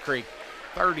Rock Creek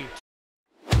 32.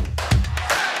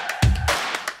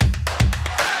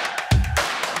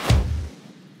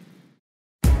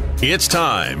 It's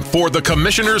time for the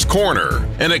Commissioner's Corner,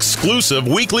 an exclusive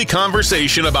weekly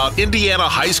conversation about Indiana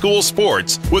high school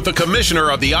sports with the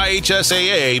Commissioner of the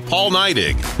IHSAA, Paul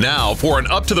Neidig. Now for an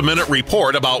up-to-the-minute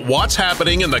report about what's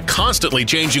happening in the constantly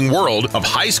changing world of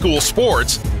high school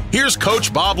sports, here's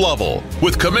Coach Bob Lovell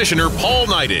with Commissioner Paul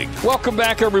Neidig. Welcome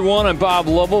back, everyone. I'm Bob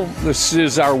Lovell. This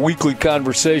is our weekly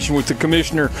conversation with the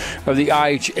Commissioner of the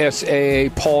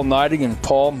IHSAA, Paul Neidig. And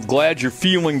Paul, I'm glad you're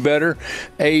feeling better.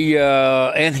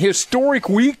 An historic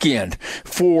weekend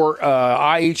for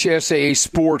IHSAA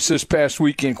sports this past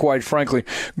weekend, quite frankly.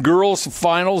 Girls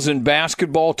finals in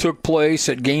basketball took place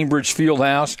at Gainbridge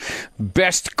Fieldhouse.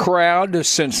 Best crowd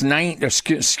since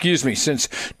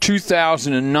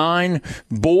 2009.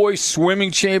 Boys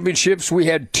swimming championships. We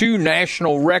had 2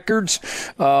 national records.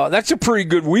 That's a pretty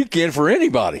good weekend for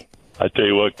anybody. I tell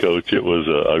you what, Coach, it was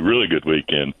a really good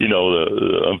weekend. You know,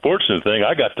 the unfortunate thing,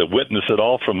 I got to witness it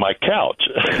all from my couch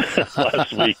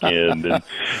last weekend,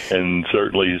 and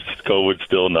certainly COVID's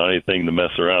still not anything to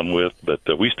mess around with, but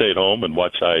we stayed home and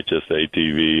watched IHSA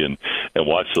TV and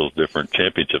watched those different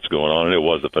championships going on, and it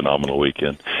was a phenomenal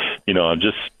weekend. You know, I'm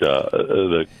just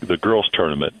the girls'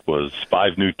 tournament was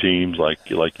 5 new teams, like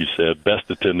you said,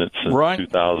 best attendance since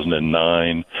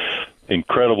 2009.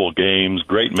 Incredible games,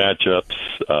 great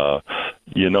matchups,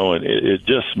 you know, and it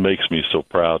just makes me so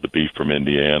proud to be from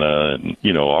Indiana. And,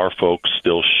 you know, our folks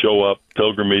still show up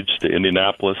pilgrimage to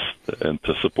Indianapolis and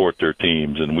to support their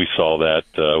teams. And we saw that.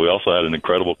 We also had an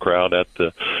incredible crowd at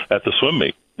the swim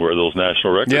meet where those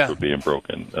national records were being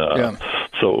broken.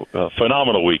 So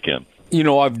phenomenal weekend. You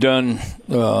know, I've done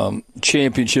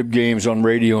championship games on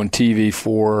radio and TV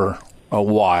for a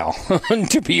while.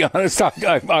 To be honest,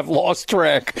 I've lost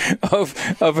track of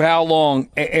how long.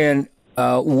 And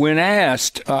when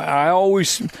asked, I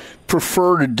always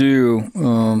prefer to do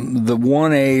the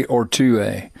 1A or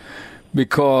 2A.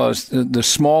 Because the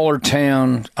smaller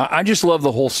town, I just love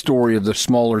the whole story of the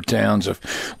smaller towns, of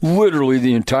literally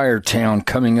the entire town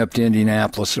coming up to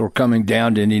Indianapolis or coming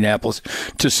down to Indianapolis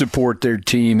to support their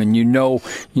team. And you know,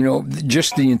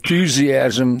 just the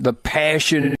enthusiasm, the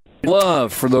passion,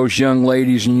 love for those young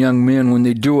ladies and young men when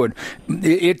they do it.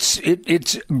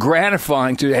 It's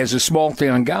gratifying to, as a small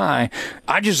town guy.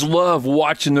 I just love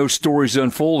watching those stories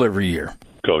unfold every year.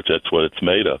 Coach, that's what it's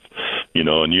made of,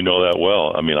 and you know that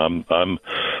well. I mean,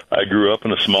 I grew up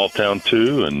in a small town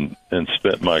too, and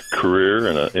spent my career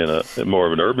in a more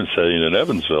of an urban setting in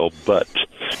Evansville. But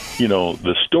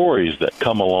the stories that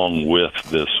come along with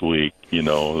this week,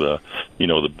 the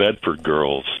Bedford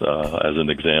girls, as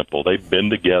an example, they've been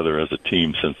together as a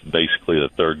team since basically the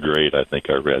third grade. I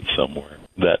think I read somewhere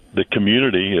that the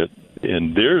community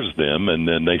endears them, and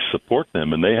then they support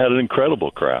them, and they had an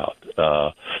incredible crowd.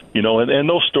 And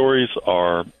those stories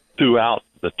are throughout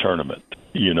the tournament,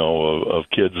 of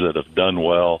kids that have done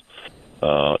well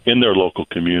in their local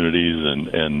communities,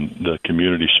 and the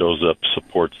community shows up,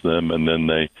 supports them, and then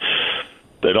they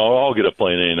don't all get to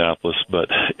play in Indianapolis, but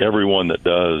everyone that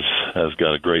does has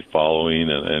got a great following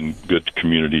and good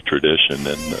community tradition.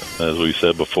 And as we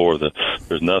said before,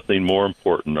 there's nothing more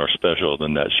important or special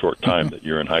than that short time that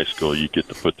you're in high school. You get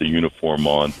to put the uniform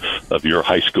on of your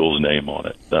high school's name on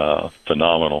it.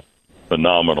 Phenomenal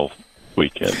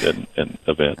weekend and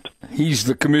event. He's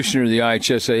the commissioner of the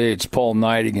IHSAA. It's Paul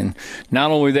Neidig. And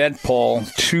not only that, Paul,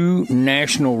 2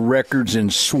 national records in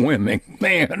swimming.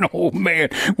 Man, oh man.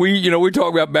 We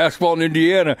talk about basketball in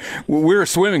Indiana. We're a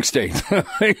swimming state.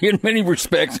 In many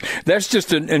respects, that's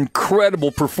just an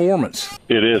incredible performance.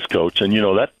 It is, Coach. And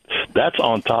that's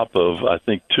on top of, I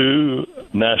think, 2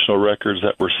 national records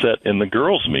that were set in the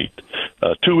girls' meet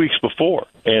 2 weeks before.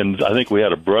 And I think we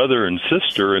had a brother and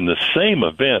sister in the same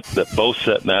event that both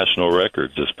set national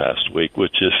records this past week,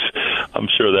 which is, I'm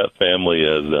sure that family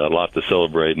has a lot to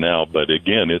celebrate now. But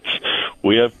again,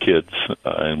 we have kids,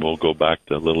 and we'll go back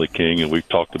to Lily King, and we've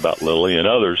talked about Lily and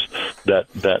others that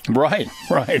right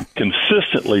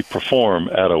consistently perform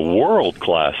at a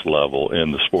world-class level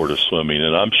in the sport of swimming.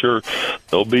 And I'm sure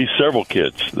there'll be several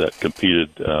kids that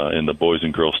competed in the boys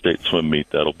and girls state swim meet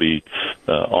that'll be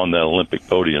on that Olympic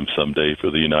podium someday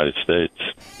for the United States.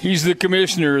 He's the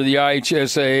commissioner of the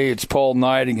IHSAA. It's Paul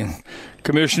Neidig. And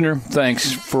Commissioner,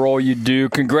 thanks for all you do.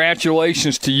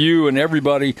 Congratulations to you and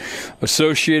everybody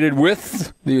associated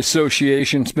with the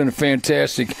association. It's been a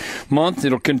fantastic month.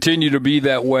 It'll continue to be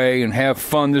that way, and have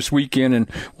fun this weekend, and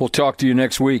we'll talk to you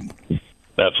next week.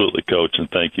 Absolutely, Coach,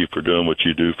 and thank you for doing what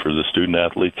you do for the student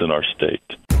athletes in our state.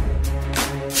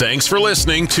 Thanks for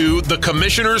listening to The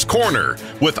Commissioner's Corner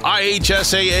with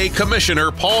IHSAA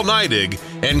Commissioner Paul Neidig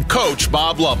and Coach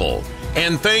Bob Lovell.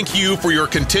 And thank you for your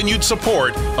continued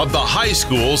support of the high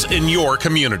schools in your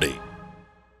community.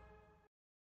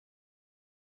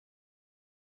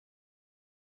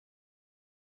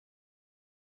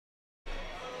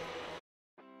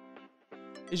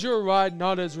 Is your ride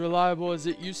not as reliable as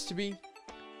it used to be?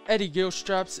 Eddie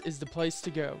Gilstraps is the place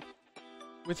to go.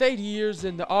 With 80 years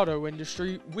in the auto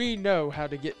industry, we know how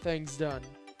to get things done.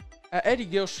 At Eddie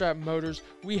Gilstrap Motors,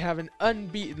 we have an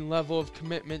unbeaten level of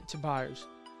commitment to buyers.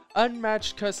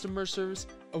 Unmatched customer service,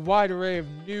 a wide array of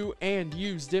new and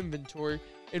used inventory,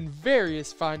 and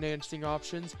various financing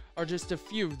options are just a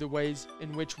few of the ways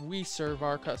in which we serve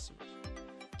our customers.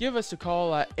 Give us a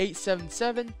call at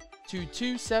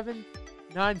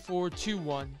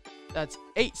 877-227-9421. That's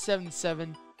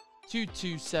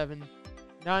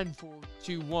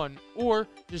 877-227-9421, or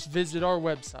just visit our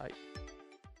website.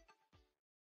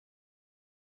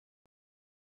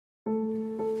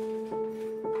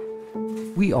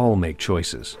 We all make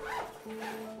choices.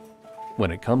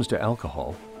 When it comes to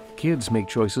alcohol, kids make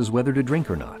choices whether to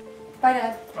drink or not. Bye,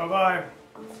 Dad. Bye-bye.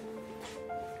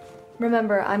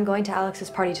 Remember, I'm going to Alex's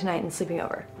party tonight and sleeping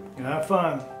over. Have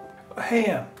fun.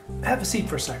 Hey, have a seat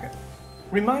for a second.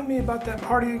 Remind me about that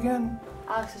party again?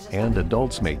 Alex is just And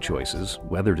adults make choices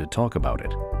whether to talk about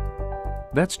it.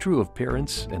 That's true of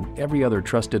parents and every other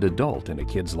trusted adult in a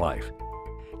kid's life.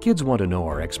 Kids want to know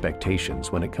our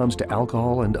expectations when it comes to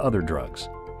alcohol and other drugs.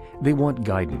 They want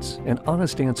guidance and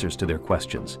honest answers to their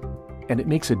questions. And it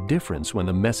makes a difference when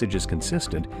the message is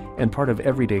consistent and part of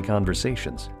everyday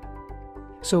conversations.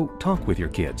 So talk with your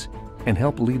kids and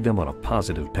help lead them on a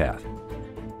positive path.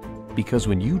 Because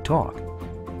when you talk,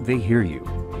 they hear you.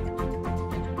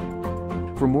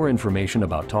 For more information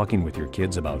about talking with your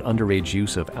kids about underage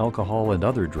use of alcohol and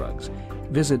other drugs,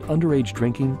 visit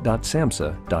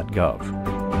underagedrinking.samhsa.gov.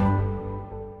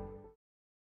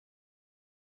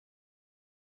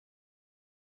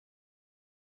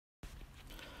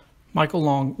 Michael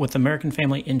Long with American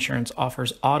Family Insurance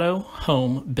offers auto,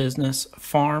 home, business,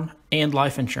 farm, and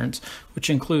life insurance,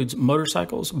 which includes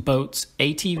motorcycles, boats,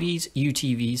 ATVs,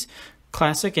 UTVs,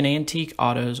 classic and antique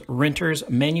autos, renters,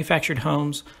 manufactured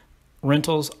homes,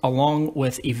 rentals, along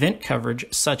with event coverage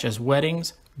such as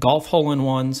weddings, golf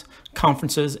hole-in-ones,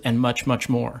 conferences, and much, much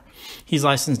more. He's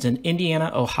licensed in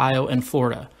Indiana, Ohio, and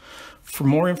Florida. For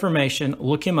more information,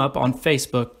 look him up on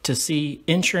Facebook to see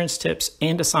insurance tips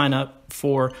and to sign up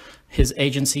for his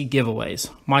agency giveaways.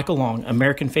 Michael Long,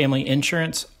 American Family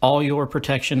Insurance, all your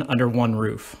protection under one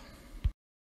roof.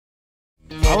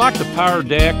 I like the power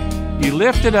deck. You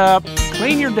lift it up,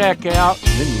 clean your deck out,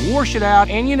 then wash it out,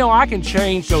 and you know I can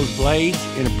change those blades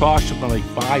in approximately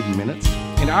 5 minutes.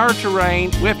 In our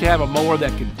terrain, we have to have a mower that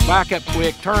can back up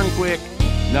quick, turn quick.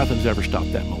 Nothing's ever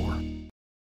stopped that mower.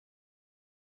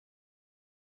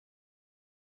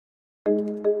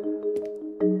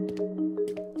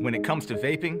 When it comes to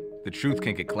vaping, the truth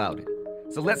can get clouded.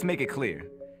 So let's make it clear.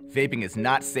 Vaping is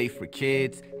not safe for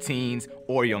kids, teens,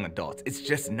 or young adults. It's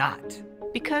just not.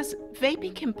 Because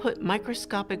vaping can put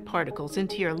microscopic particles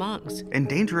into your lungs. And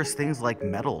dangerous things like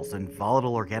metals and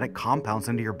volatile organic compounds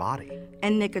into your body.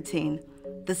 And nicotine,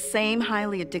 the same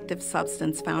highly addictive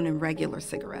substance found in regular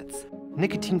cigarettes.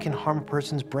 Nicotine can harm a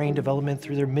person's brain development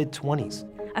through their mid-20s.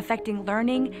 Affecting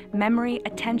learning, memory,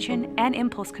 attention, and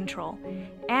impulse control,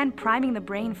 and priming the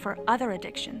brain for other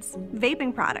addictions.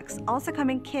 Vaping products also come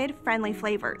in kid-friendly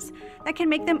flavors that can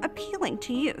make them appealing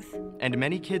to youth. And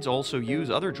many kids also use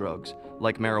other drugs,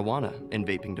 like marijuana, in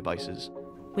vaping devices.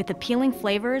 With appealing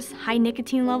flavors, high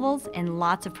nicotine levels, and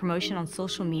lots of promotion on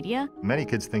social media, Many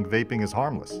kids think vaping is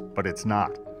harmless, but it's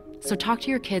not. So talk to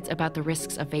your kids about the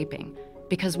risks of vaping,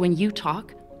 because when you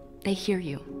talk, they hear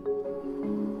you.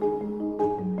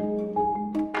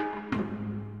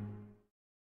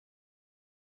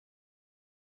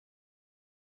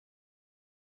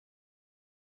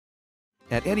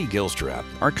 At Eddie Gilstrap,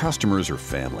 our customers are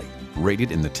family.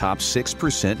 Rated in the top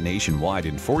 6% nationwide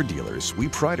in Ford dealers, we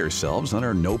pride ourselves on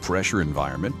our no-pressure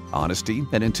environment, honesty,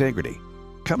 and integrity.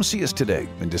 Come see us today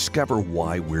and discover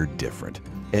why we're different.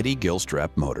 Eddie Gilstrap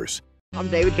Motors. I'm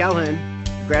David Calhoun,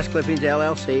 Grass Clippings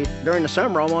LLC. During the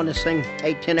summer, I'm on this thing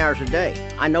 8-10 hours a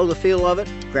day. I know the feel of it.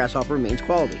 Grasshopper means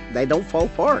quality. They don't fall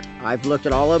apart. I've looked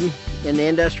at all of them in the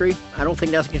industry. I don't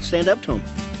think nothing can stand up to them.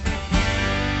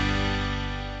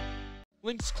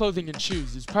 Lynx Clothing and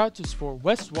Shoes is proud to support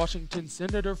West Washington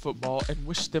Senator football and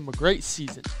wish them a great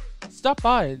season. Stop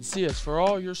by and see us for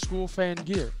all your school fan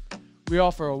gear. We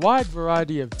offer a wide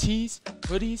variety of tees,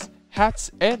 hoodies, hats,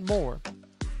 and more.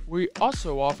 We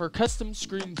also offer custom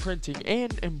screen printing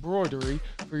and embroidery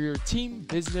for your team,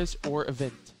 business, or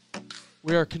event.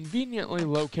 We are conveniently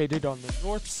located on the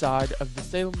north side of the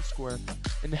Salem Square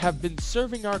and have been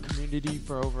serving our community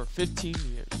for over 15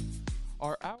 years.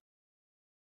 Our hours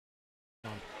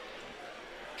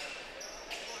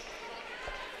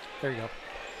There you go.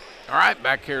 All right,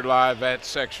 back here live at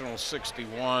Sectional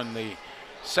 61, the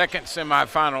second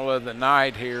semifinal of the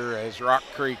night here as Rock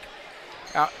Creek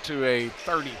out to a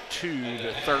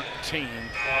 32-13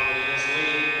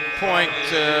 point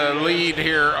lead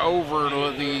here over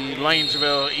the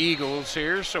Lanesville Eagles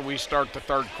here. So we start the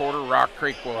third quarter. Rock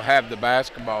Creek will have the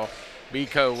basketball.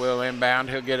 Biko will inbound.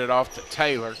 He'll get it off to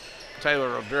Taylor.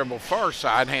 Taylor will dribble far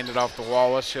side, hand it off to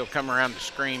Wallace. He'll come around the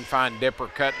screen, find Dipper,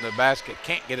 cut in the basket,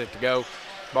 can't get it to go.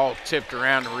 Ball tipped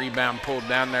around, the rebound pulled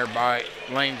down there by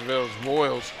Lanesville's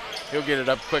Boyles. He'll get it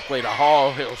up quickly to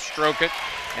Hall. He'll stroke it,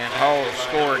 and Hall will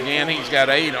score again. He's got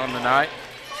 8 on the night,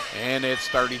 and it's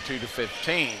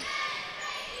 32-15.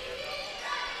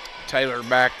 Taylor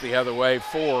back the other way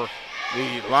for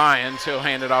the Lions. He'll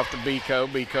hand it off to Biko.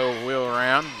 Biko will wheel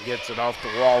around, gets it off to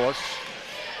Wallace.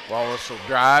 Wallace will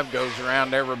drive, goes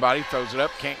around everybody, throws it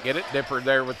up, can't get it. Dipper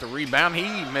there with the rebound.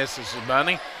 He misses the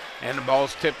bunny, and the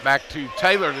ball's tipped back to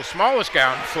Taylor, the smallest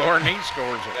guy on the floor, and he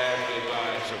scores it.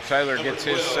 So Taylor gets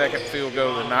his second field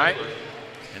goal of the night,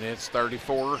 and it's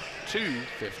 34-15.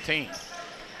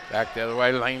 Back the other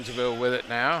way, Lanesville with it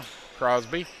now.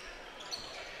 Crosby.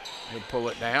 He'll pull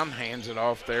it down, hands it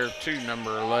off there to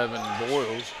number 11,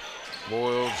 Boyles.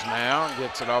 Boyles now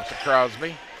gets it off to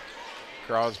Crosby.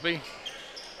 Crosby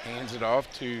hands it off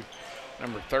to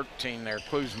number 13 there,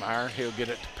 Klusmeyer. He'll get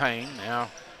it to Payne. Now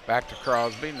back to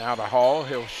Crosby, now to Hall.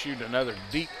 He'll shoot another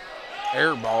deep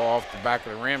air ball off the back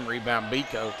of the rim. Rebound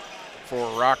Biko for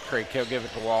Rock Creek. He'll give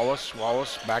it to Wallace.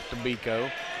 Wallace back to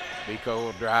Biko. Biko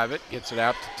will drive it, gets it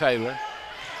out to Taylor.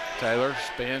 Taylor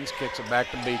spins, kicks it back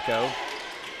to Biko.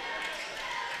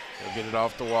 He'll get it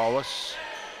off to Wallace.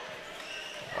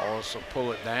 Wallace will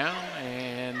pull it down,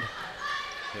 and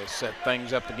he'll set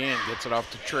things up again. Gets it off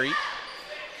to Treat.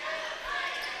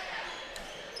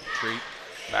 Treat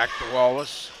back to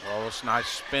Wallace. Wallace, nice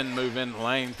spin move in the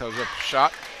lane, throws up a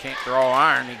shot. Can't draw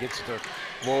iron. He gets it to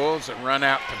Boyles and run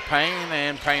out to Payne,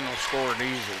 and Payne will score it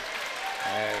easy.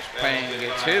 As Payne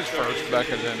gets his first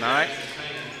bucket of the night,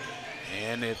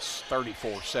 and it's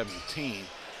 34-17.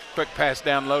 Quick pass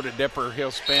down low to Dipper.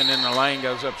 He'll spin in the lane,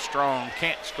 goes up strong.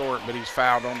 Can't score it, but he's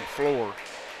fouled on the floor.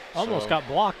 Almost got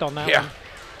blocked on that one.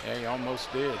 Yeah, he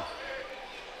almost did.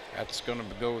 That's going to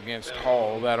go against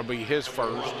Hall. That'll be his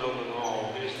first.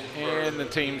 And the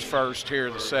team's first here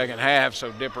in the second half,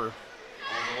 so Dipper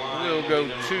will go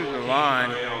to the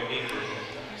line.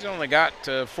 He's only got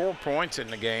 4 points in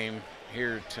the game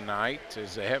here tonight,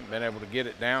 as they haven't been able to get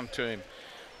it down to him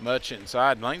much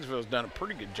inside. Lanesville's done a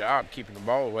pretty good job keeping the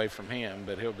ball away from him,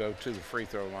 but he'll go to the free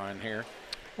throw line here.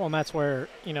 Well, and that's where,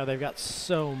 you know, they've got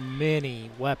so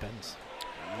many weapons.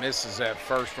 Misses that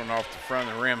first one off the front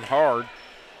of the rim hard,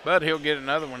 but he'll get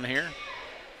another one here.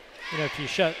 You know, if you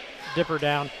shut Dipper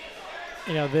down,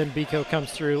 you know, then Biko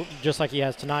comes through just like he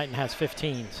has tonight and has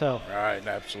 15. So right,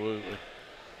 absolutely.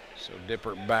 So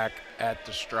Dipper back at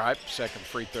the stripe. Second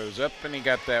free throw's up, and he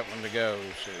got that one to go.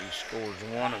 So he scores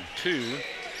 1 of 2,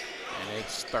 and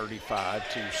it's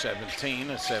 35-17,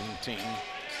 a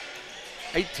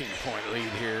 18-point lead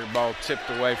here. Ball tipped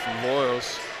away from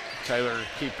Boyles. Taylor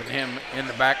keeping him in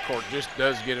the backcourt, just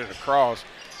does get it across.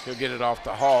 He'll get it off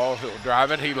the Hall. He'll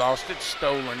drive it. He lost it,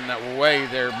 stolen away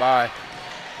there by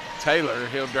Taylor.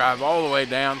 He'll drive all the way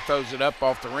down, throws it up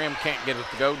off the rim, can't get it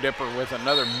to go. Dipper with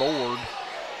another board,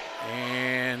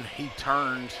 and he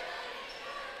turns,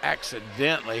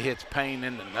 accidentally hits Payne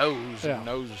in the nose, and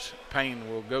nose Payne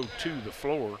will go to the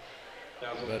floor.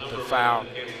 But the foul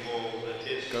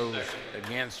goes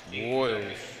against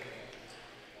Boyles.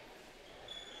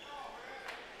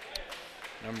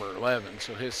 Number 11,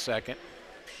 so his second.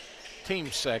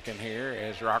 Team second here,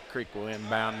 as Rock Creek will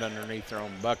inbound underneath their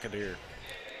own bucket here.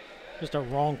 Just a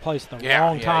wrong place at the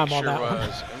wrong time on that one.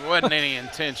 It wasn't any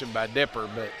intention by Dipper,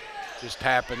 but just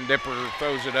happened. Dipper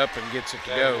throws it up and gets it to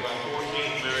go.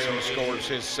 So he scores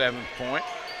his 7th point.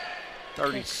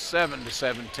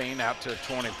 37-17, out to a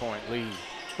 20-point lead.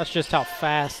 That's just how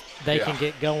fast they can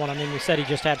get going. I mean, we said he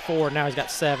just had 4, now he's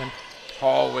got 7.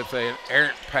 Hall with an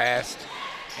errant pass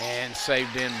and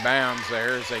saved in bounds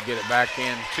there as they get it back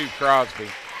in to Crosby.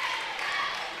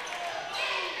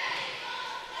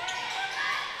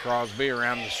 Crosby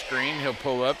around the screen. He'll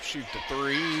pull up, shoot the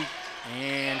 3,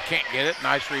 and can't get it.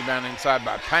 Nice rebound inside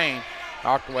by Payne.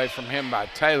 Knocked away from him by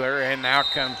Taylor, and now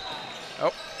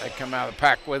they come out of the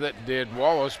pack with it. Did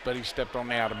Wallace, but he stepped on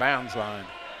the out-of-bounds line.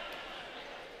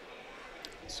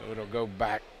 So it'll go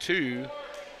back to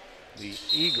the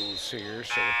Eagles here.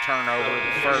 So a turnover,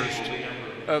 the first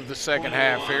of the second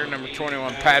half here. Number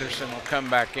 21, Patterson, will come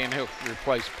back in. He'll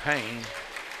replace Payne.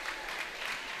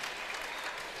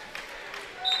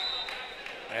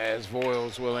 As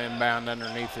Voiles will inbound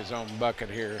underneath his own bucket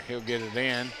here. He'll get it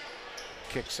in.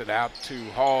 Kicks it out to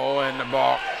Hall, and the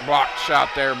blocked shot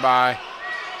there by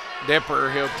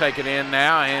Dipper. He'll take it in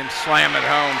now and slam it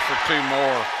home for 2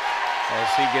 more as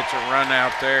he gets a run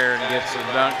out there and gets the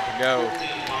dunk to go.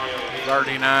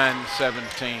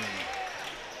 39-17.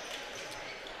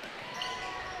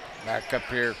 Back up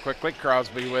here quickly.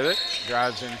 Crosby with it.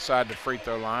 Drives inside the free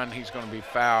throw line. He's going to be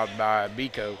fouled by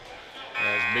Biko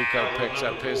as Biko picks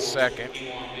up his second.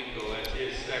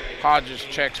 Hodges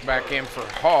checks back in for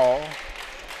Hall.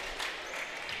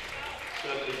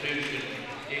 Substitution,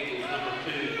 Eagles number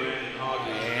 2, Brandon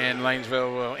Hodges. And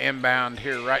Lanesville will inbound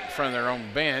here right in front of their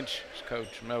own bench. It's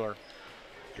Coach Miller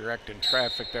directing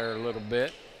traffic there a little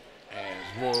bit.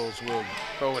 As Voiles will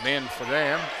throw it in for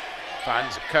them.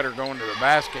 Finds a cutter going to the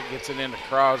basket, gets it into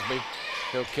Crosby.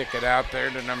 He'll kick it out there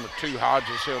to number 2,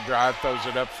 Hodges. He'll drive, throws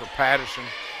it up for Patterson.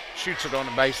 Shoots it on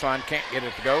the baseline, can't get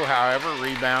it to go. However,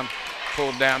 rebound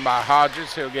pulled down by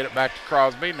Hodges. He'll get it back to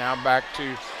Crosby. Now back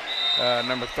to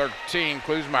number 13,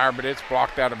 Klusmeyer, but it's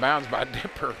blocked out of bounds by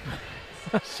Dipper.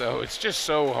 So it's just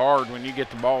so hard when you get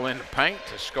the ball in the paint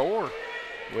to score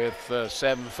with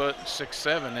 7 foot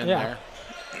 6'7" in there.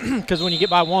 Because when you get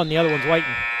by one, the other one's waiting.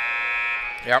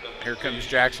 Yep, here comes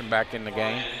Jackson back in the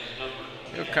game.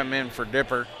 He'll come in for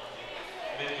Dipper.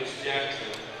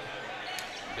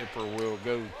 Dipper will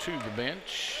go to the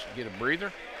bench, get a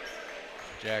breather.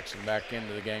 Jackson back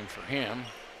into the game for him.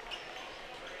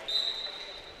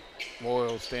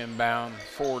 Boyles to inbound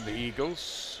for the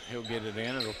Eagles. He'll get it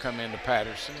in. It'll come into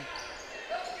Patterson.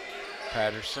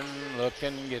 Patterson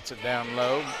looking, gets it down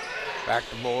low. Back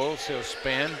to Boyles. He'll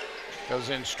spin. Goes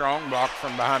in strong. Blocked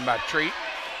from behind by Treat.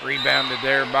 Rebounded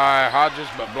there by Hodges,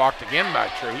 but blocked again by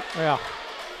Treat. Yeah.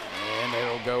 And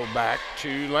it'll go back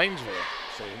to Lanesville.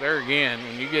 So there again,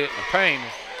 when you get it in the paint,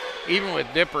 even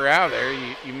with Dipper out there,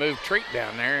 you move Treat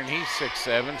down there, and he's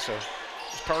 6'7", so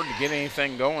it's hard to get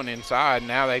anything going inside.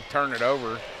 Now they turn it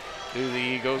over to the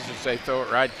Eagles as they throw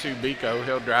it right to Biko.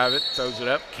 He'll drive it, throws it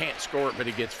up, can't score it, but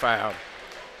he gets fouled.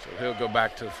 So he'll go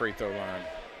back to the free throw line.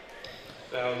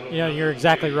 Yeah, you're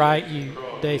exactly right.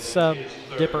 They sub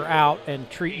Dipper out and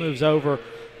Treat moves over,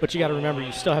 but you got to remember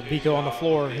you still have Biko on the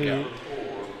floor, who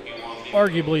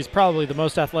arguably is probably the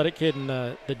most athletic kid in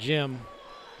the gym.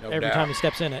 No every doubt. time he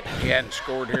steps in it. He hadn't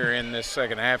scored here in this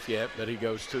second half yet, but he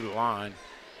goes to the line.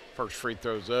 First free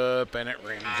throw's up, and it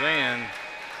rims in.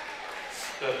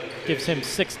 Gives him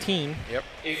 16. Yep,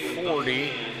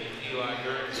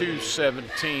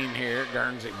 40-17 here.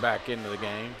 Guernsey back into the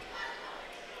game.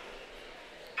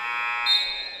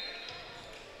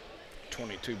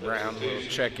 22 Brown will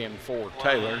check in for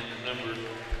Taylor. Number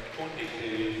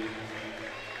 22,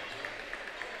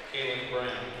 Kalen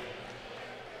Brown.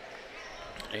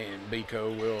 And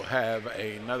Biko will have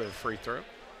another free throw.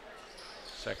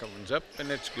 Second one's up,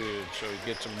 and it's good, so he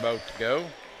gets them both to go.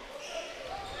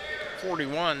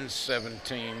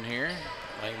 41-17 here.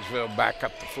 Lanesville back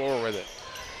up the floor with it.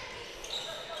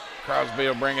 Crosby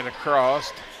will bring it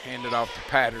across, hand it off to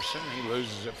Patterson. He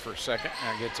loses it for a second,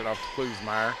 now gets it off to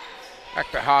Klusmeyer. Back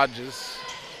to Hodges.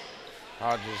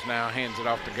 Hodges now hands it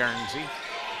off to Guernsey.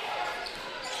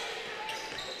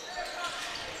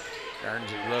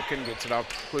 Guernsey looking, gets it off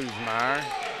to Klusmeyer.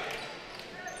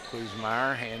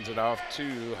 Klusmeyer hands it off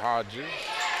to Hodges.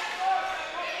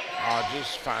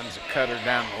 Hodges finds a cutter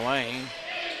down the lane,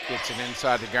 gets it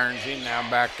inside to Guernsey, now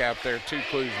back out there to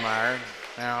Klusmeyer,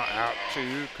 now out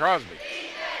to Crosby.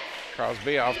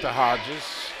 Crosby off to Hodges,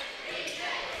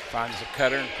 finds a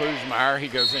cutter and Klusmeyer, he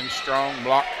goes in strong,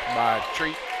 blocked by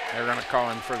Treat. They're gonna call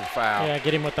him for the foul. Yeah,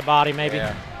 get him with the body maybe.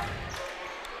 Yeah.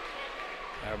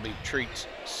 That'll be Treat's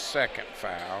second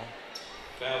foul.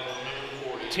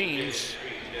 Team's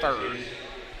third.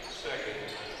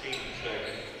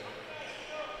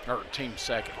 Or team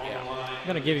second, yeah. I'm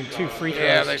going to give him 2 free throws.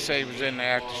 Yeah, they say he was in the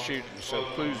act of shooting, so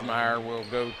Klusmeyer will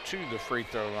go to the free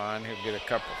throw line. He'll get a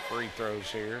couple free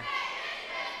throws here.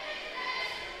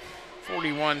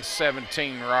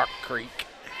 41-17 Rock Creek.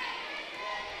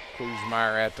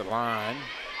 Klusmeyer at the line.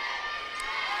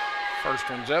 First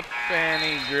one's up, and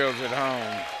he drills it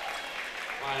home.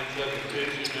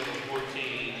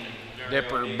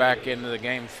 Dipper back into the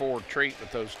game for Treat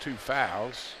with those 2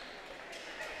 fouls.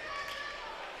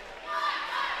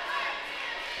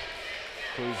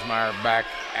 Klusmeyer back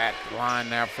at the line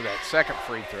now for that second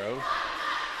free throw.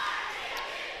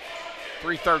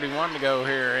 3:31 to go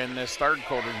here in this third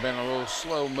quarter. Has been a little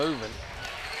slow moving.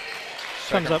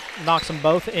 Comes up, knocks them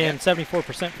both in.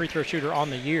 74% free throw shooter on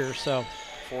the year. So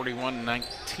 41-19.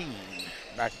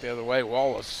 Back the other way.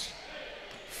 Wallace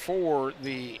for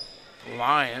the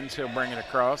Lions. He'll bring it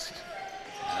across.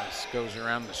 This goes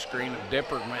around the screen of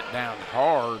Dipper. Went down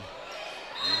hard.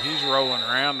 And he's rolling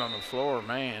around on the floor.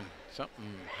 Man,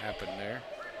 something happened there.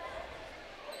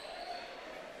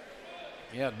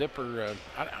 Yeah, Dipper,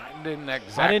 I didn't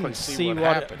exactly I didn't see what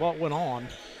happened. what went on.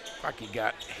 Like he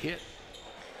got hit.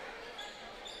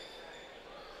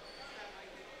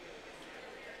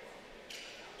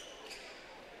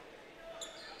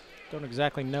 Don't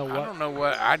exactly know what. I don't know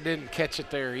what. I didn't catch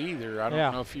it there either. I don't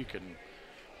Yeah. know if you can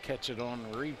catch it on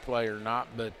the replay or not,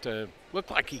 but looked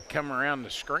like he come around the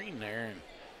screen there and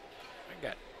I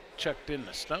got chucked in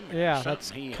the stomach. Yeah, or that's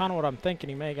something. kind of what I'm thinking.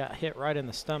 He may have got hit right in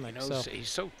the stomach. You know, So he's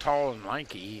so tall and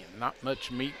lanky, not much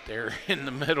meat there in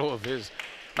the middle of his.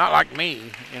 Not like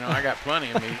me, you know. I got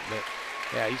plenty of meat, but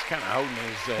yeah, he's kind of holding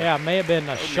his. yeah, it may have been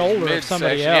a shoulder of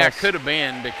somebody else. Yeah, it could have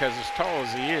been because as tall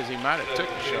as he is, he might have took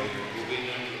the shoulder.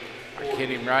 Like hit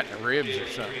him right in the ribs or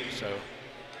something. So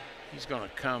he's going to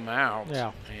come out,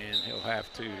 Yeah. and he'll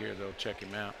have to here. They'll check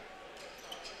him out,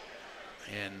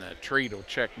 and Treat will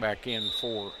check back in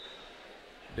for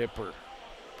Dipper.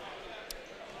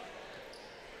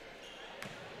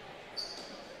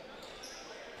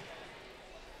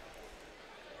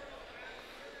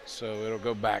 So it'll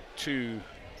go back to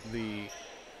the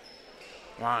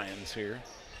Lions here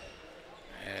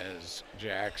as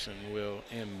Jackson will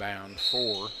inbound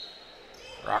for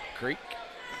Rock Creek.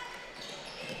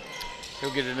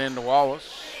 He'll get it into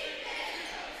Wallace.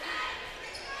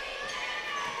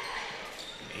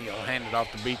 He'll hand it off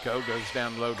to Biko, goes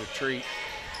down low to Treat.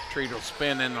 Treat will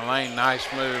spin in the lane. Nice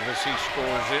move as he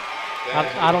scores it.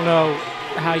 I don't know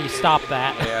how you stop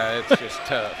that. Yeah, it's just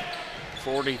tough.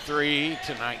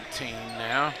 43-19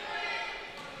 now.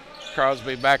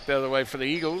 Crosby back the other way for the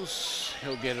Eagles.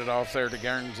 He'll get it off there to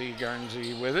Guernsey.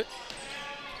 Guernsey with it.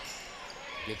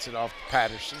 Gets it off to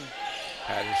Patterson.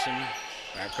 Patterson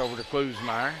back over to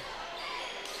Klusmeyer.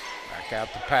 Back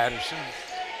out to Patterson.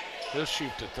 He'll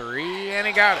shoot the three, and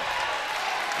he got it.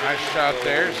 Nice shot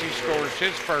there as he scores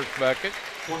his first bucket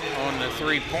on the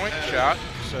three-point shot.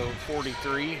 So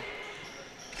 43-22.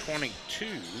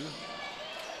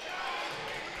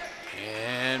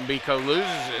 And Biko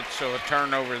loses it, so a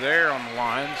turnover there on the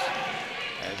lines.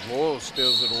 As Boyle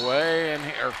steals it away, and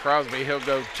Crosby, he'll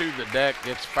go to the deck,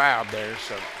 gets fouled there.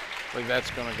 So I believe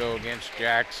that's going to go against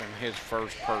Jackson, his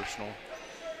first personal.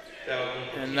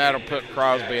 And that'll put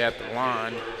Crosby at the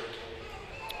line. So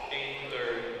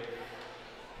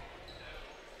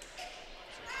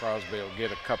Crosby will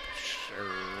get a couple,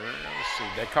 let's see,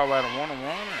 they call that a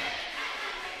one-on-one?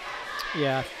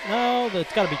 Yeah, no,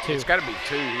 it's got to be two. It's got to be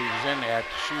two. He was in the act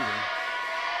of shooting.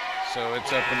 So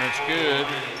it's up and it's good.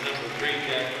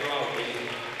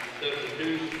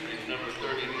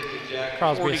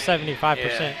 Crosby is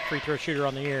 75% free throw shooter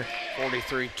on the year.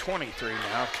 43-23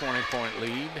 now, 20-point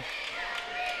lead.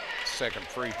 Second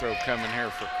free throw coming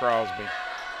here for Crosby.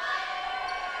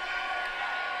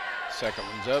 Second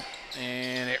one's up,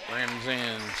 and it rims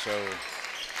in, so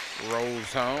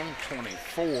rolls home,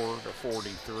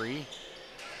 24-43.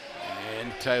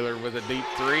 And Taylor with a deep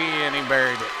three, and he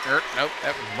buried it. Nope,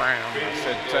 that was Brown. I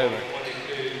said Taylor.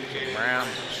 So Brown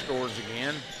scores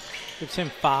again. Gives him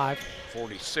 5.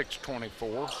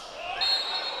 46-24.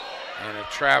 And a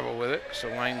travel with it, so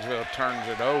Lanesville turns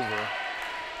it over.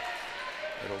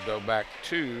 It'll go back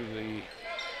to the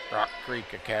Rock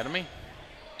Creek Academy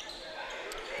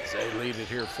as they lead it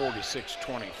here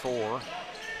 46-24.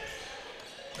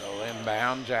 They'll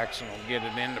inbound. Jackson will get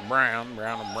it into Brown.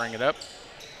 Brown will bring it up.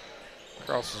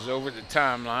 Crosses over the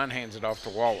timeline, hands it off to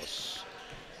Wallace.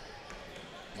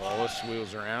 Wallace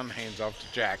wheels around, hands off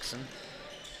to Jackson.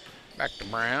 Back to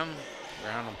Brown.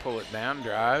 Brown will pull it down,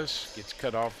 drives, gets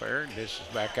cut off there, dishes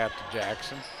back out to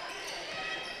Jackson.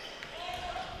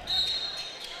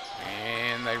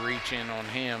 And they reach in on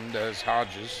him, does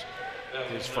Hodges.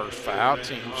 His first foul,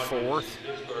 team's fourth.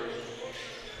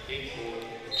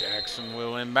 Jackson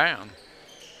will inbound.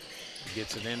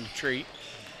 Gets it into Treat.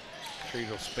 Treat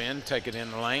will spin, take it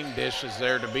in the lane, dishes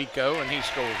there to Biko, and he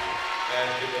scores it.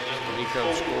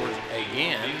 Biko scores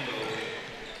again.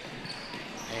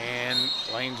 And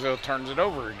Lanesville turns it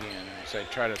over again as they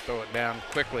try to throw it down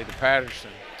quickly to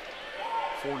Patterson.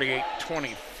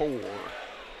 48-24.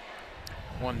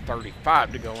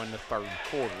 1:35 to go in the third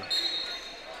quarter.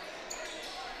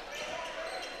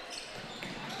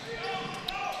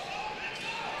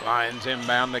 Lions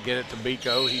inbound, they get it to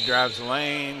Biko. He drives the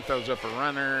lane, throws up a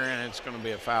runner, and it's going to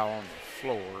be a foul on the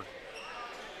floor.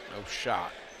 No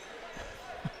shot.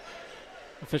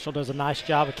 Official does a nice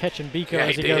job of catching Biko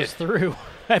as he goes through,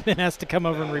 and then has to come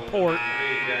over and report.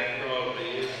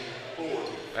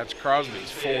 That's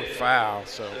Crosby's fourth foul,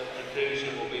 so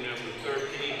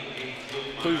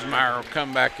Klusmeyer will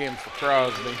come back in for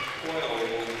Crosby.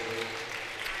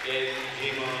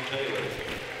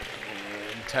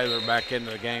 And Taylor back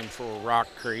into the game for Rock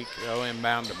Creek. They'll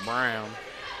inbound to Brown.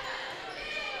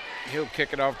 He'll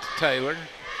kick it off to Taylor.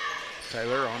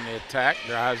 Taylor on the attack,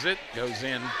 drives it, goes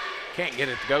in. Can't get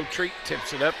it to go. Treat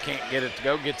tips it up, can't get it to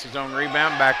go. Gets his own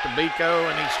rebound, back to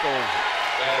Biko, and he scores it.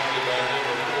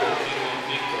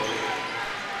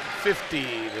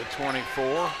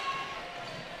 50-24.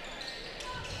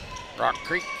 Rock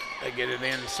Creek, they get it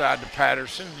inside to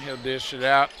Patterson. He'll dish it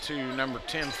out to number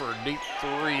 10 for a deep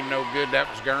three. No good. That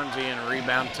was Guernsey, and a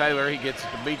rebound Taylor. He gets it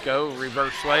to Biko,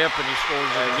 reverse layup, and he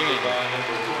scores it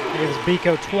again. It was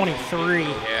Biko 23.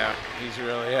 Yeah, he's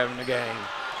really having a game.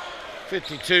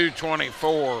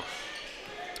 52-24.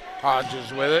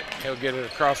 Hodges with it. He'll get it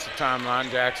across the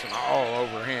timeline. Jackson all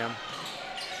over him.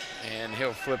 And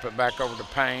he'll flip it back over to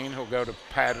Payne. He'll go to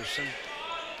Patterson.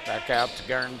 Back out to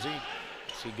Guernsey.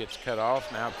 As he gets cut off.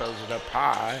 Now throws it up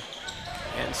high.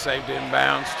 And saved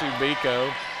inbounds to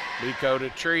Biko. Biko to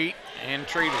Treat. And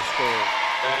Treat will score.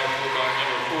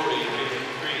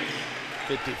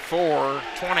 54-24,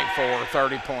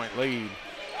 30-point lead.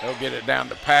 They'll get it down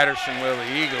to Patterson, will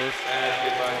the Eagles.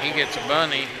 He gets a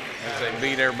bunny as they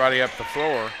beat everybody up the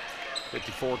floor.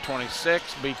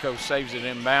 54-26, Biko saves it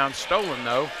inbounds. Stolen,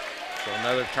 though. So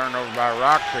another turnover by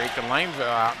Rock Creek, and Lanesville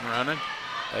out and running.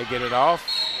 They get it off,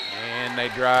 and they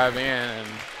drive in, and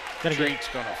Treat's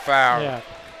going to foul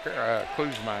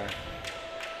Klusmeyer.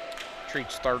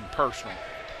 Treat's third personal.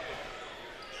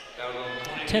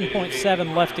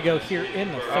 10.7 left to go here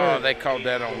in the third. Oh, they called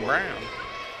that on Brown.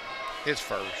 His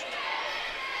first.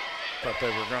 Thought they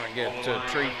were going to get a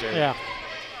treat there. Yeah.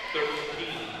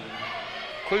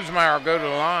 Klusmeyer will go to the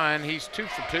line. He's 2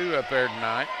 for 2 up there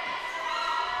tonight.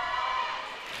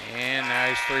 And now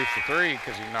he's 3 for 3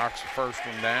 because he knocks the first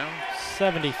one down.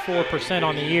 74%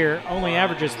 on the year. Only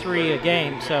averages 3 a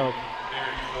game, so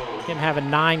him having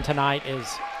 9 tonight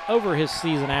is over his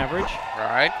season average.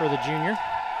 Right. For the junior.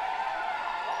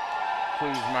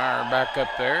 Klusmeyer back up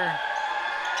there.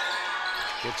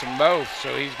 Gets them both,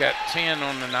 so he's got 10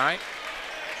 on the night.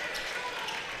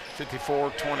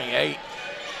 54-28.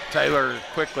 Taylor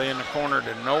quickly in the corner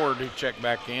to Nord, who checked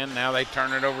back in. Now they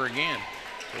turn it over again.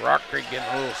 Rock Creek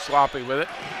getting a little sloppy with it.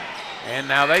 And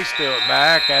now they steal it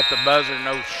back at the buzzer,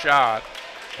 no shot,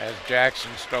 as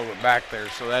Jackson stole it back there.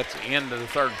 So that's the end of the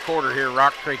third quarter here.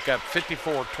 Rock Creek up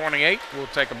 54-28. We'll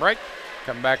take a break.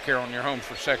 Come back here on your home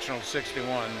for Sectional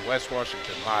 61, West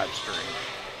Washington live stream.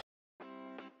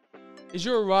 Is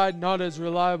your ride not as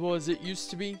reliable as it used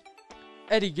to be?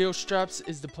 Eddie Gilstraps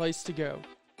is the place to go.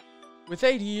 With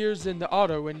 80 years in the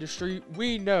auto industry,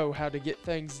 we know how to get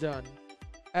things done.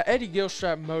 At Eddie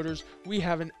Gilstrap Motors, we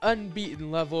have an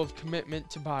unbeaten level of commitment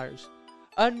to buyers.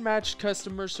 Unmatched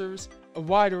customer service, a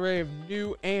wide array of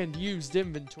new and used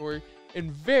inventory, and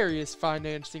various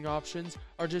financing options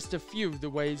are just a few of the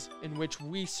ways in which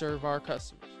we serve our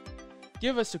customers.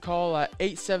 Give us a call at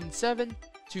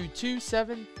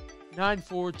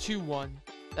 877-227-9421.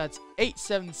 That's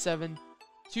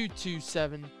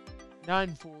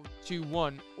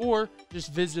 877-227-9421, or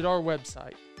just visit our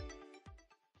website.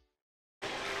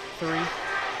 3,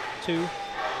 2.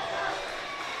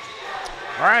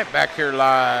 All right, back here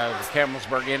live,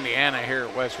 Campbellsburg, Indiana, here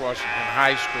at West Washington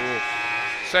High School.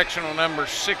 Sectional number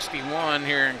 61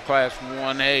 here in Class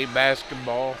 1A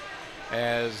basketball,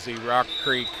 as the Rock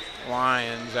Creek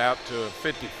Lions out to a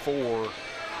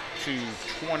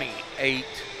 54-28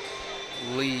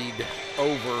 lead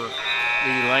over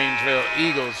the Lanesville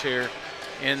Eagles here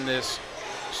in this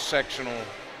sectional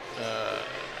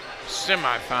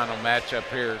semifinal matchup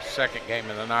here, second game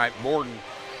of the night. Borden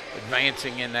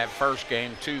advancing in that first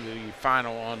game to the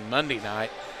final on Monday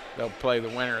night. They'll play the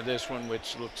winner of this one,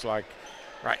 which looks like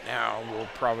right now will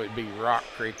probably be Rock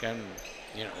Creek, and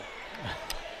you know,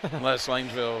 unless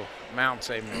Lanesville mounts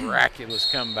a miraculous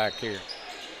comeback here.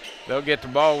 They'll get the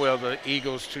ball well, the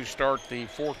Eagles, to start the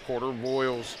fourth quarter.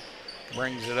 Boyles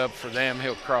brings it up for them.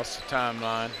 He'll cross the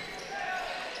timeline.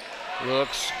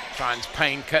 Looks, finds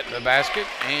Payne cutting the basket,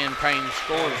 and Payne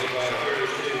scores it.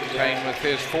 Payne with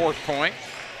his fourth point,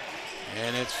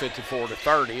 and it's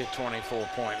 54-30, a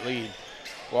 24-point lead.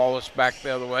 Wallace back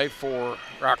the other way for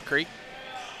Rock Creek.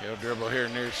 He'll dribble here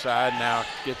near side, now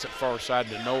gets it far side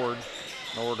to Nord.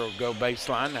 Nord will go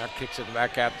baseline, now kicks it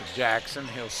back out to Jackson.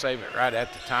 He'll save it right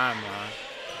at the timeline.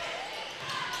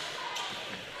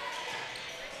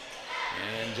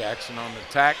 And Jackson on the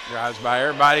attack, drives by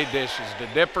everybody, dishes to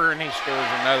Dipper, and he scores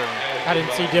another one. I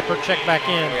didn't see Dipper check back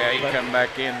in. Yeah, he come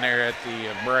back in there at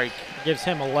the break. Gives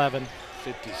him 11.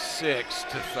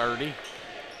 56-30.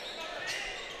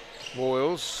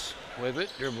 Boyles with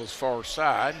it, dribbles far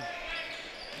side.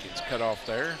 Gets cut off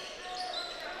there.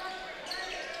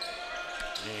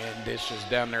 And dishes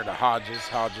down there to Hodges.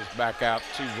 Hodges back out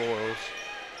to Boyles.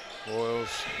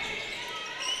 Boyles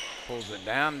pulls it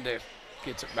down,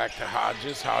 gets it back to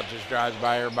Hodges. Hodges drives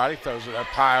by everybody, throws it up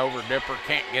high over Dipper.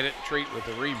 Can't get it. Treat with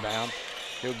the rebound.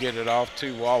 He'll get it off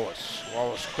to Wallace.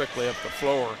 Wallace quickly up the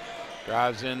floor.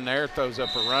 Drives in there, throws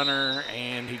up a runner,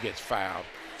 and he gets fouled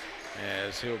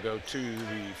as he'll go to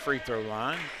the free throw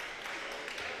line.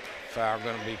 Foul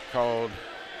going to be called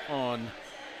on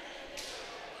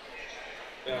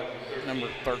number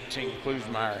 13,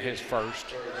 Klusmeyer, his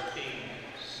first.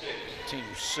 Team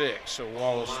 6, so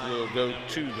Wallace will go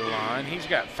to the line. He's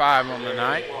got 5 on the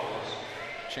night.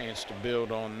 Chance to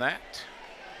build on that.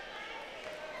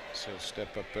 So he'll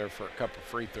step up there for a couple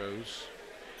free throws.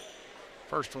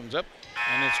 First one's up,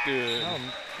 and it's good. Oh,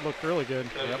 looked really good.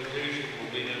 Yep.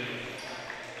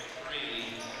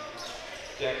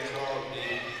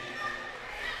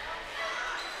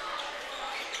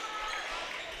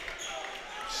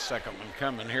 Second one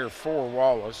coming here for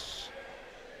Wallace.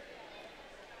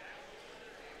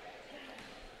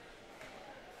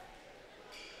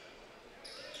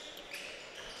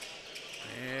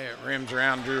 Yeah, it rims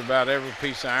around Drew about every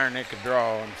piece of iron it could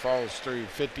draw and falls through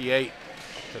 58-30.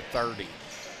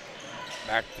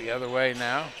 Back the other way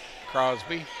now.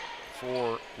 Crosby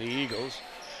for the Eagles.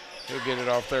 He'll get it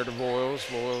off there to Boyles.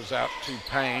 Boyles out to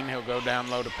Payne. He'll go down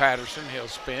low to Patterson. He'll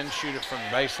spin, shoot it from the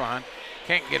baseline.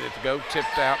 Can't get it to go.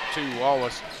 Tipped out to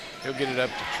Wallace. He'll get it up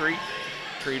to Treat.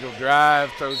 Treat will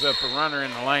drive, throws up a runner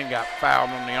in the lane, got fouled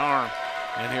on the arm,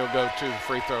 and he'll go to the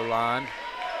free throw line.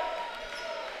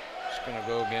 It's going to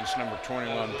go against number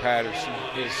 21, Patterson.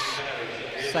 His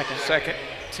second,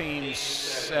 team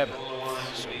 7th.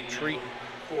 So Treat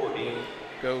will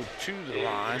go to the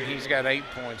line. He's got 8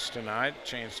 points tonight,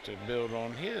 chance to build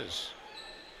on his.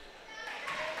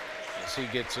 As he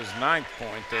gets his 9th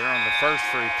point there on the first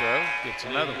free throw, gets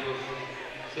another one.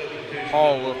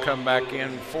 Hall will come back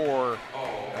in for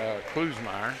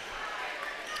Klusmeyer.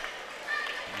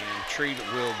 And Treat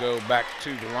will go back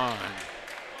to the line.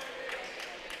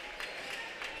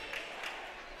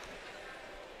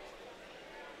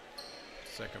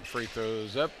 Second free throw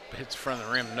is up, hits front of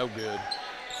the rim, no good.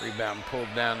 Rebound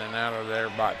pulled down and out of there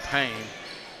by Payne.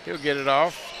 He'll get it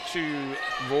off to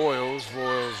Voiles.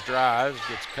 Voiles drives,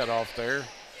 gets cut off there,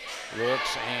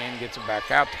 looks and gets it back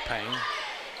out to Payne.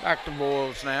 Back to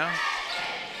Voiles now.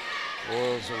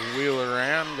 Voiles will wheel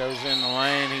around, goes in the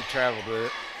lane, he traveled with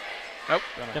it. Nope,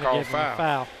 gonna call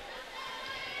foul.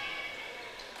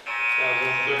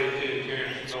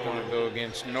 It's gonna go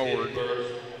against Nord.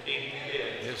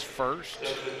 His first,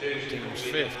 team's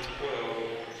 5th.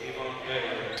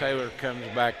 Taylor comes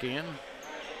back in.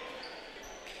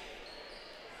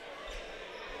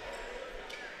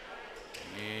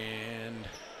 And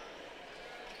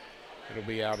it'll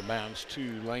be out of bounds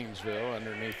to Lanesville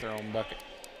underneath their own bucket.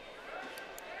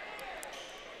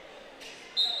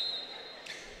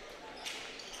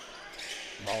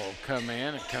 Ball will come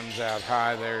in. It comes out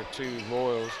high there to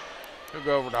Voiles. He'll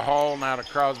go over to Hall. Now to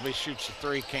Crosby. Shoots the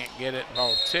 3. Can't get it.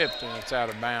 Ball tipped and it's out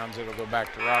of bounds. It'll go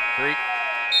back to Rock Creek.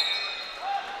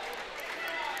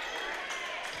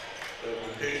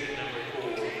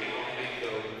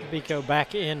 Biko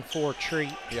back in for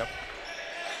Treat. Yep.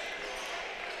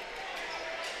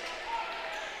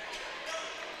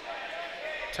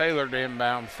 Taylor to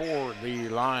inbound for the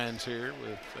Lions here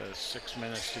with 6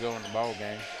 minutes to go in the ball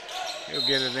game. He'll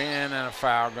get it in, and a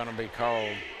foul going to be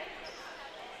called.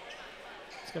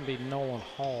 It's going to be Nolan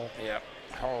Hall. Yep,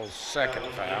 Hall's second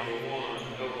foul.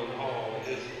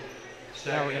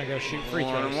 Now we're going to go shoot free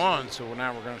throws. 1-1, so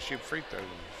now we're going to shoot free throws.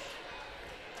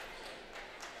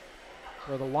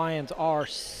 Where the Lions are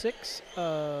 6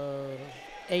 of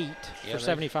 8 for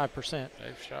 75%.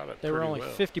 They've shot it. They were only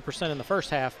 50% in the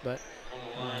first half, but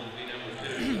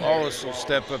Wallace will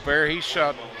step up there. He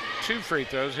shot 2 free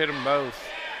throws, hit them both.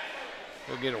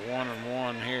 He'll get a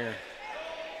 1-and-1 here.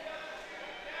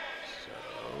 So,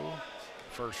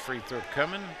 first free throw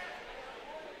coming.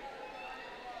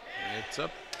 It's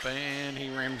up, and he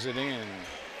rims it in.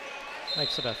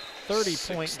 Makes it a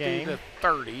 30-point game. 60 to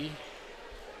 30.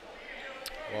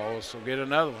 Wallace will get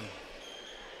another one.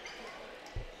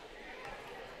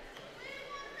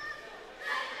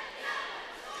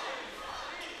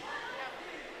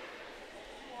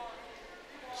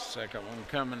 Second one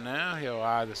coming now. He'll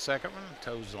eye the second one.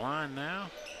 Toes the line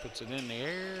now. Puts it in the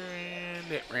air,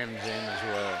 and it rims in as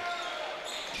well.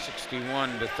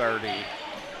 61 to 30.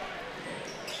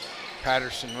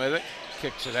 Patterson with it.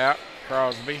 Kicks it out.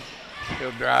 Crosby.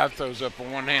 He'll drive. Throws up a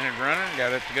one-handed runner.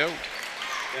 Got it to go.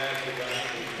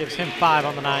 Gives him 5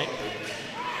 on the night.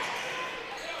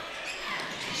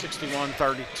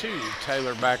 61-32.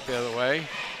 Taylor back the other way.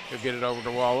 He'll get it over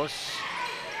to Wallace.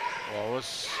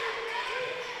 Wallace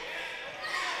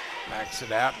backs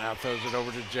it out. Now throws it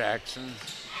over to Jackson.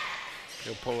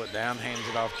 He'll pull it down. Hands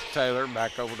it off to Taylor.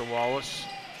 Back over to Wallace.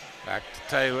 Back to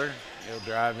Taylor. He'll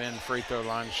drive in. Free throw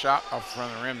line shot off the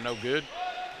front of the rim. No good.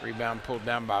 Rebound pulled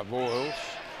down by Voiles.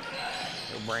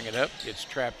 He'll bring it up, gets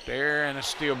trapped there, and a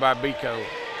steal by Biko.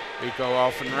 Biko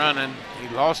off and running. He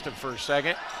lost it for a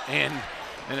second, and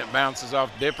then it bounces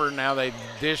off Dipper. Now they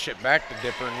dish it back to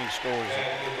Dipper, and he scores it.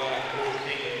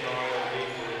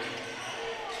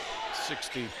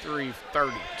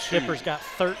 63-32. Dipper's got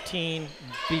 13,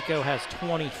 Biko has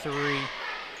 23,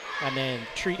 and then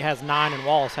Treat has 9 and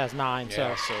Wallace has 9.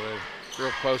 Yeah, so they're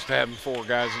real close to having 4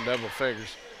 guys in double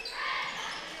figures.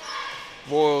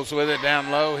 Voiles with it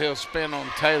down low. He'll spin on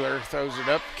Taylor, throws it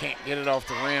up, can't get it off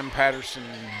the rim. Patterson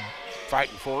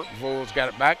fighting for it. Voiles got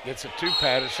it back, gets it to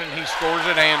Patterson. He scores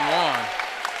it and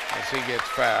 1 as he gets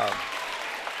fouled.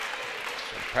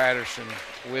 So Patterson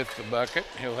with the bucket.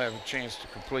 He'll have a chance to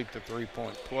complete the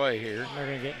 3-point play here. They're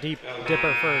going to get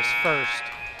Dipper for his first.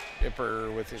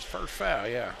 Dipper with his first foul,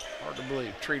 yeah. Hard to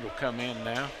believe. Treat will come in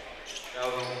now.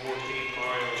 Foul on 14,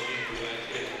 Mario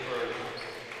Dipper,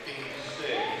 team 6.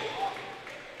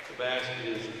 The basket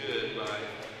is good by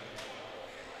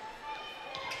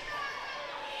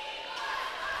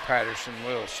Patterson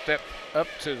will step up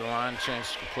to the line,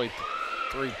 chance to complete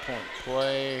the 3-point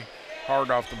play.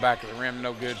 Hard off the back of the rim,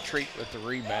 no good. Treat with the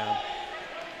rebound.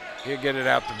 He'll get it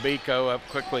out to Biko, up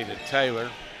quickly to Taylor.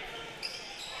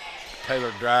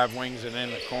 Taylor drive, wings it in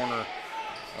the corner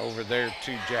over there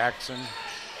to Jackson.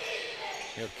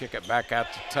 He'll kick it back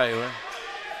out to Taylor.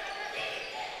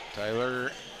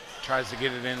 Taylor tries to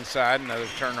get it inside. Another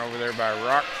turnover there by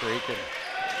Rock Creek, and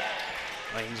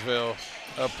Lanesville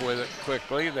up with it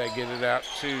quickly. They get it out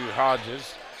to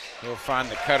Hodges. He'll find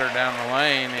the cutter down the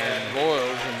lane, and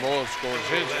Boyles scores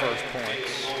his first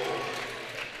points.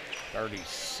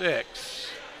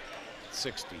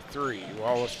 36-63.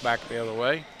 Wallace back the other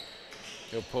way.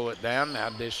 He'll pull it down, now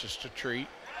dishes to Treat.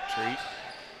 Treat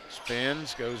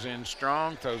spins, goes in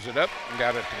strong, throws it up, and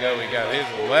got it to go. He got his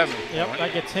 11th point. Yep,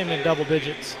 that gets him in double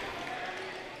digits.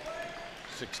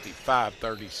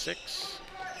 65-36.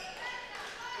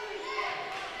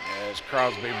 As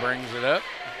Crosby brings it up.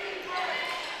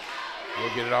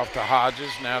 He'll get it off to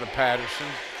Hodges, now to Patterson.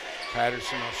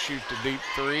 Patterson will shoot the deep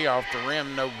three off the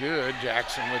rim, no good.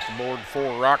 Jackson with the board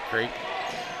for Rock Creek,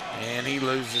 and he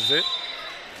loses it.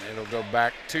 And it'll go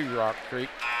back to Rock Creek.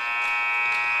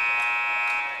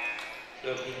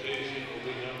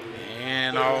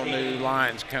 And all new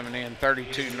lines coming in.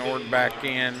 32 Nord back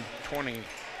in,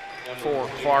 24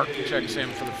 Clark checks in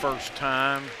for the first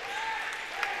time.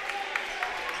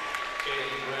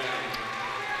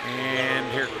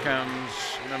 And here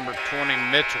comes number 20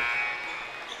 Mitchell.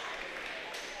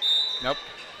 Nope,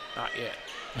 not yet.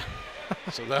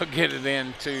 So they'll get it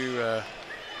into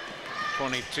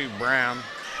 22 Brown.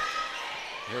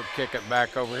 He'll kick it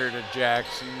back over here to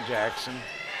Jackson. Jackson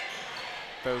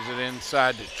throws it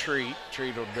inside to Treat.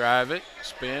 Treat will drive it,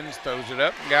 spins, throws it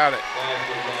up, got it.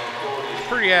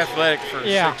 Pretty athletic for a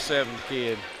 6'7"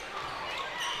 kid.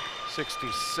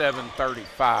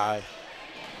 67-35.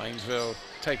 Lanesville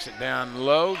takes it down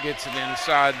low, gets it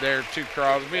inside there to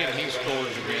Crosby, and he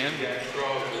scores again.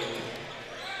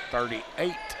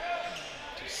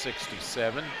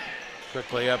 38-67.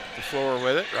 Quickly up the floor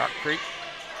with it. Rock Creek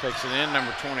takes it in.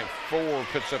 Number 24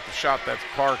 puts up a shot. That's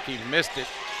Clark. He missed it,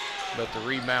 but the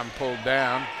rebound pulled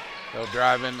down. They'll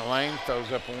drive in the lane,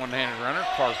 throws up a one-handed runner.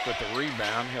 Clark with the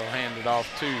rebound. He'll hand it off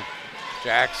to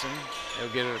Jackson. He'll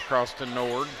get it across to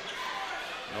Nord.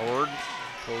 Nord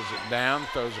pulls it down,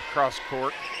 throws across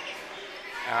court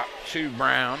out to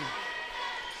Brown.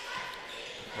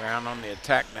 Brown on the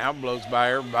attack now, blows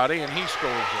by everybody, and he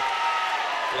scores it.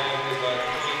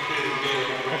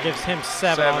 That gives him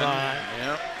 7 on that.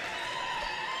 Yep.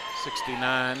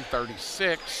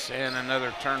 69-36, and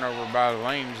another turnover by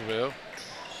Lanesville.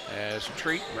 As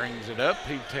Treat brings it up,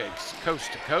 he takes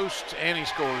coast to coast, and he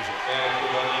scores it.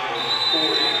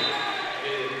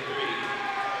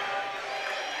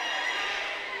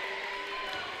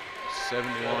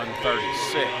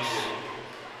 71-36.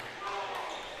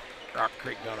 Rock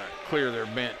Creek gonna clear their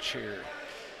bench here.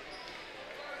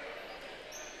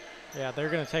 Yeah, they're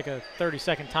gonna take a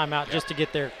 30-second timeout just to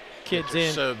get their kids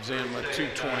in. Subs in with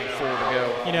 2:24 to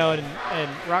go. You know,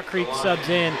 and Rock Creek subs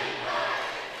in.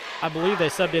 I believe they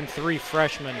subbed in 3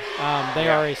 freshmen. They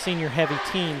are a senior-heavy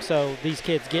team, so these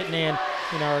kids getting in,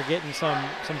 you know, are getting some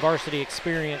varsity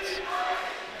experience.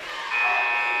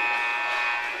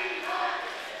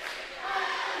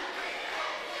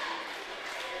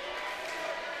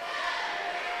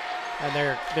 And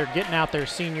they're getting out their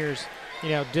seniors. You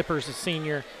know, Dipper's a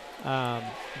senior,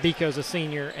 Biko's a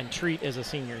senior, and Treat is a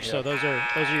senior. Yep. So those are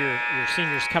your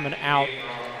seniors coming out.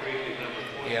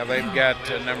 Yeah, they've got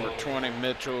number 20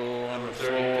 Mitchell on the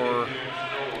floor.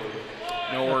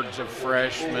 Nord's a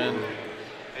freshman.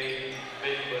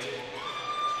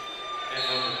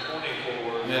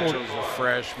 Mitchell's a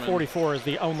freshman. 44 is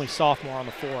the only sophomore on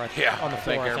the floor. I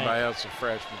think everybody else is a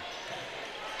freshman.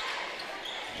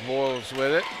 Boyles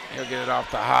with it. He'll get it off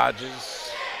to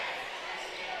Hodges.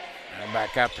 And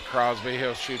back out to Crosby.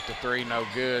 He'll shoot the 3, no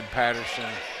good. Patterson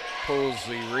pulls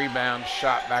the rebound,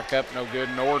 shot back up, no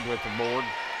good. Nord with the board.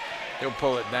 He'll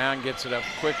pull it down, gets it up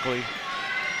quickly.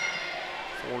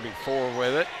 44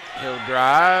 with it. He'll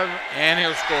drive, and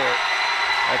he'll score it.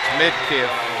 That's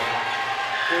Midkiff.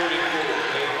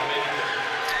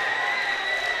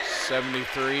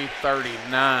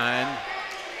 73-39.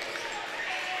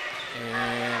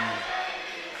 And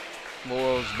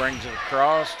Boyles brings it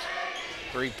across.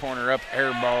 3-pointer up,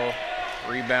 air ball.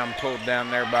 Rebound pulled down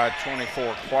there by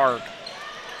 24 Clark.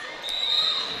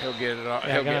 He'll get it.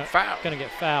 He'll get fouled. Gonna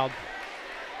get fouled.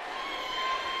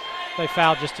 They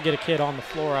fouled just to get a kid on the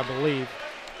floor, I believe.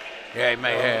 Yeah, he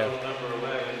may have.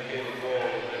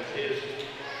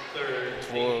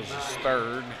 Boyles is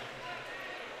third.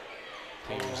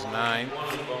 Team's 9th.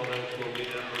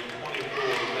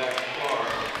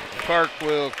 Clark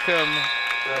will come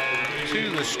to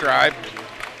the stripe.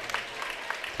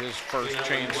 His first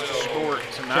chance to score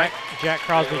it tonight. Jack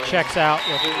Crosby checks out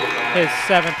with his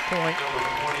 7th point.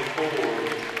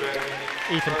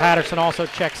 Ethan Patterson also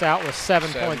checks out with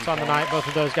 7 points on the night. Both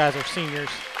of those guys are seniors.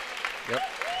 Yep.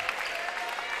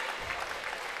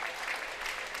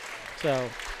 So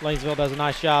Lanesville does a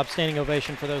nice job. Standing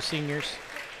ovation for those seniors.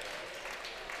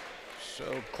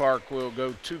 So Clark will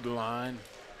go to the line.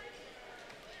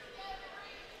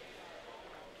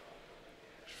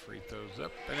 Free throws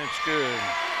up, and it's good.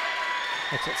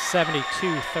 That's at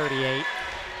 72-38.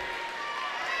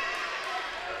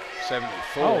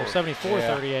 74. Oh,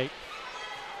 74-38.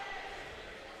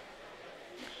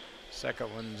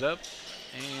 Second one's up,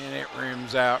 and it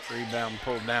rims out. Rebound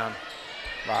pulled down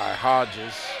by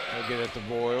Hodges. He'll get it to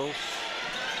Boyles.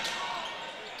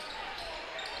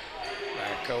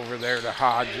 Back over there to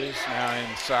Hodges. Now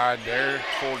inside there.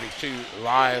 42,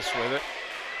 Elias with it.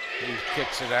 He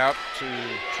kicks it out to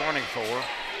 24.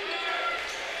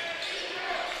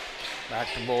 Back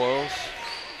to Boyles.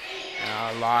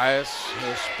 Now Elias,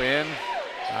 he'll spin.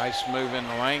 Nice move in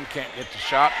the lane. Can't get the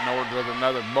shot. Nord with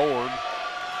another board.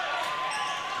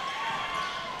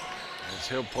 As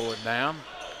he'll pull it down.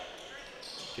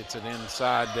 Gets it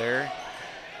inside there.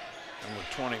 Number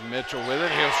 20, Mitchell with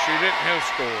it. He'll shoot it and he'll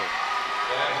score.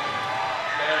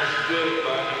 That is good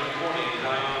by number 20,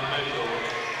 Dion Mitchell.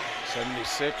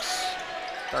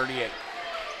 76-38.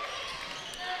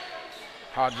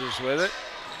 Hodges with it.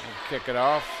 He'll kick it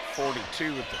off.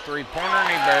 42 with the three-pointer, and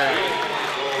he buried it.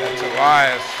 That's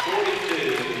Elias.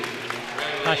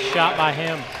 Nice shot by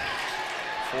him.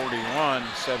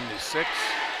 41-76.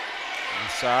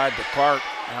 Inside to Clark.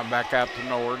 Now back out to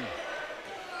Nord.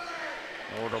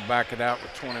 Nord will back it out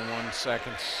with 21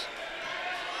 seconds.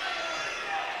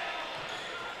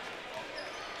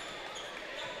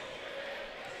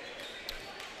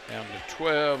 Down to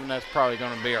 12, and that's probably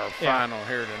going to be our final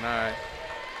here tonight.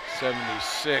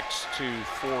 76-41.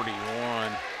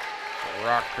 So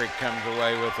Rock Creek comes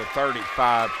away with a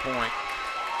 35-point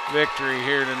victory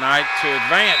here tonight to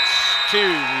advance to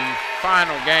the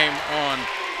final game on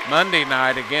Monday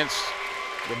night against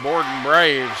the Borden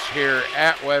Braves here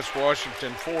at West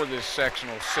Washington for this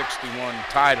sectional 61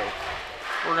 title.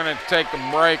 We're going to take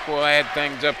a break. We'll add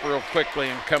things up real quickly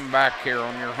and come back here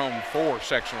on your home for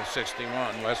sectional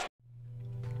 61. West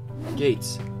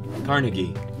Gates,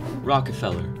 Carnegie,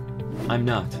 Rockefeller. I'm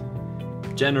not.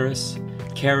 Generous,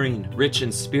 caring, rich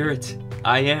in spirit,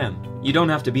 I am. You don't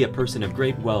have to be a person of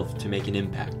great wealth to make an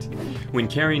impact. When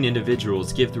caring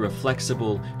individuals give through a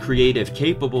flexible, creative,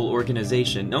 capable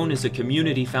organization known as a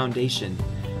community foundation,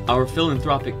 our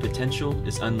philanthropic potential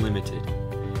is unlimited.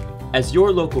 As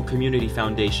your local community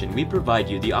foundation, we provide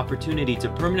you the opportunity to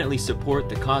permanently support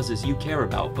the causes you care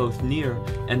about, both near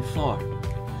and far.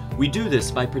 We do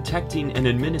this by protecting and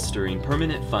administering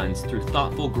permanent funds through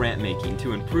thoughtful grant making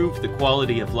to improve the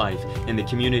quality of life in the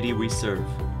community we serve.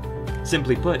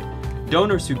 Simply put,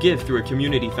 donors who give through a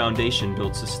community foundation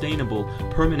build sustainable,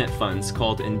 permanent funds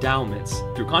called endowments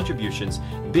through contributions,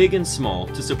 big and small,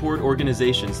 to support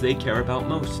organizations they care about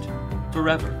most,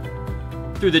 forever.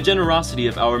 Through the generosity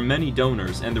of our many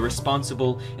donors and the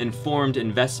responsible, informed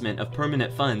investment of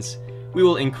permanent funds, we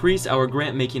will increase our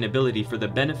grant-making ability for the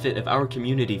benefit of our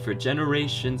community for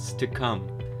generations to come.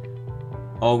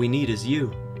 All we need is you.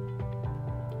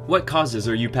 What causes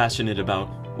are you passionate about?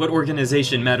 What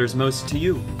organization matters most to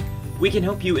you? We can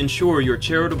help you ensure your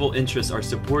charitable interests are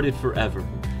supported forever.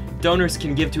 Donors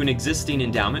can give to an existing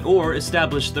endowment or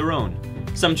establish their own.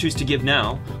 Some choose to give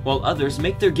now, while others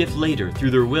make their gift later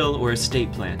through their will or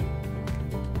estate plan.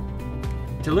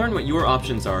 To learn what your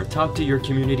options are, talk to your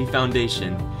community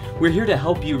foundation. We're here to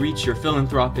help you reach your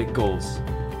philanthropic goals.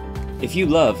 If you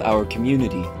love our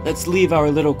community, let's leave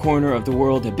our little corner of the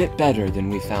world a bit better than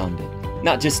we found it.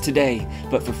 Not just today,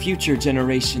 but for future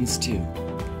generations too.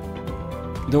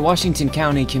 The Washington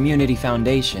County Community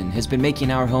Foundation has been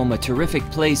making our home a terrific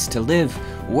place to live,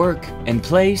 work, and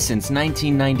play since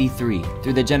 1993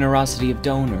 through the generosity of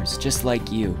donors just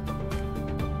like you.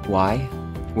 Why?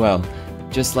 Well,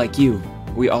 just like you,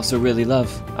 we also really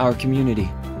love our community.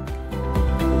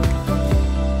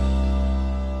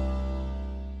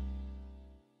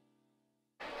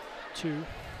 Two,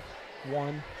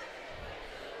 one.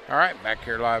 All right, back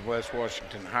here live West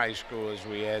Washington High School as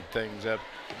we add things up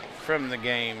from the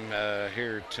game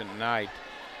here tonight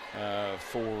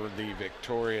for the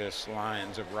victorious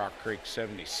Lions of Rock Creek,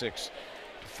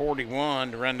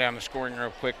 76-41. To run down the scoring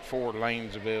real quick for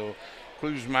Lanesville,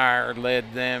 Klusmeyer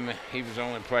led them. He was the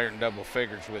only player in double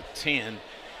figures with 10.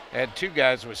 Had two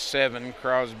guys with 7,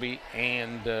 Crosby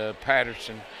and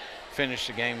Patterson. finished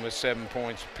the game with 7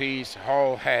 points apiece.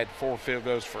 Hall had 4 field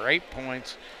goals for 8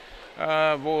 points.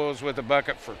 Voyles with a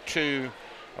bucket for 2.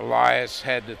 Elias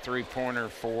had the 3-pointer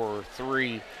for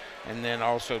 3, and then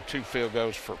also 2 field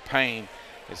goals for Payne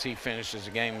as he finishes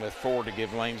the game with 4 to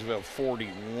give Lanesville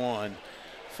 41.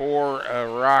 For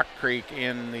Rock Creek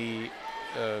in the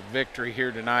victory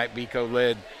here tonight, Bico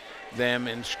led them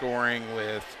in scoring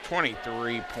with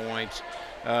 23 points.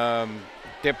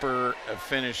 Dipper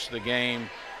finished the game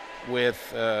with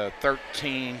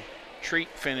 13. Treat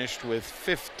finished with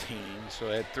 15, so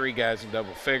they had 3 guys in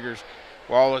double figures.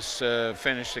 Wallace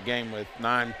finished the game with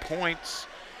 9 points.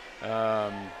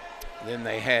 Then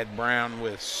they had Brown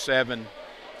with 7,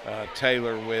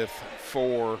 Taylor with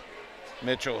 4,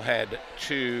 Mitchell had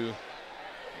 2,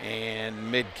 and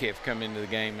Midkiff come into the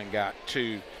game and got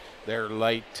 2. They're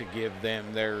late to give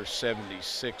them their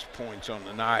 76 points on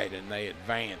the night, and they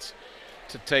advance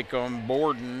to take on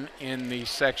Borden in the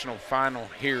sectional final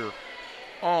here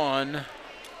on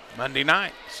Monday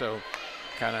night. So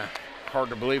kind of hard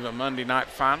to believe a Monday night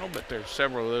final, but there's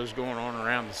several of those going on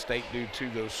around the state due to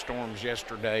those storms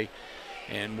yesterday.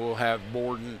 And we'll have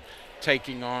Borden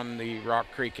taking on the Rock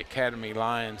Creek Academy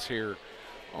Lions here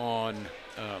on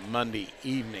Monday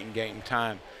evening, game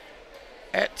time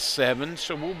at 7.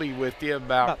 So we'll be with you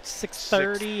about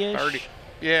 6:30-ish.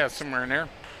 Yeah, somewhere in there.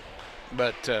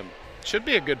 But should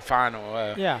be a good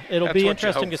final. Yeah, it'll be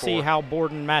interesting to see how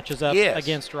Borden matches up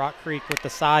against Rock Creek with the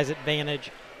size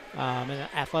advantage and the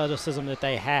athleticism that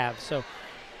they have. So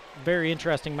very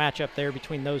interesting matchup there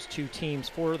between those two teams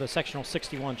for the Sectional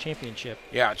 61 championship.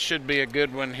 Yeah, it should be a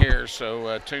good one here,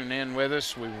 so tune in with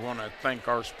us. We want to thank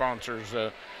our sponsors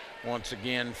once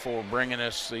again for bringing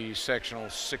us the Sectional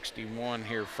 61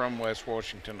 here from West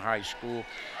Washington High School.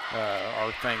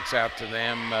 Our thanks out to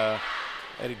them.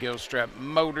 Eddie Gilstrap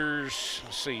Motors.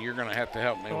 Let's see, you're going to have to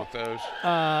help me with those.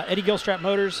 Eddie Gilstrap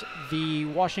Motors, the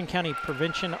Washington County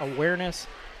Prevention Awareness,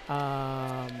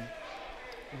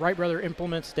 Wright Brother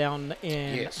Implements down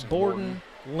in Borden,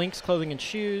 Lynx Clothing and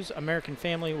Shoes, American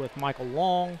Family with Michael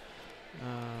Long.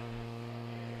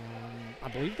 I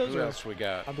believe those Who else we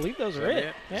got? I believe those are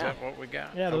it. Yeah. Is that what we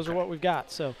got? Yeah, those are what we've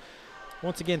got. So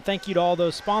once again, thank you to all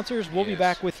those sponsors. We'll be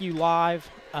back with you live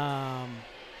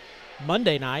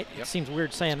Monday night. It seems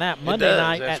weird saying that. Monday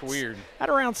night at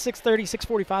around 6:30,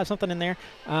 6:45, something in there.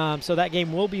 So that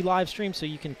game will be live streamed, so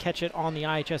you can catch it on the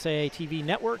IHSAA TV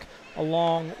network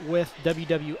along with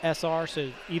WWSR.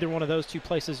 So either one of those two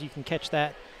places you can catch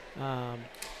that,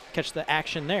 catch the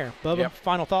action there. Bubba,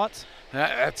 final thoughts?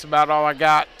 That's about all I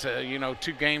got.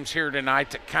 2 games here tonight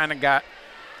that kind of got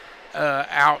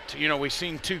out. We've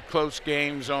seen 2 close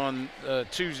games on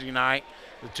Tuesday night.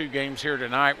 The 2 games here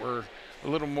tonight were a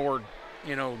little more,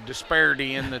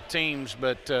 disparity in the teams,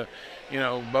 but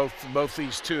both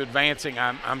these 2 advancing.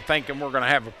 I'm thinking we're going to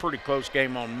have a pretty close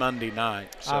game on Monday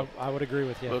night. So I would agree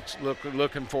with you.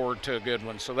 Looking forward to a good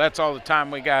one. So that's all the time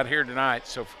we got here tonight.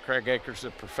 So for Craig Akers,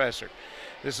 the professor,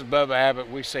 this is Bubba Abbott.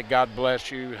 We say God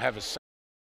bless you. Have a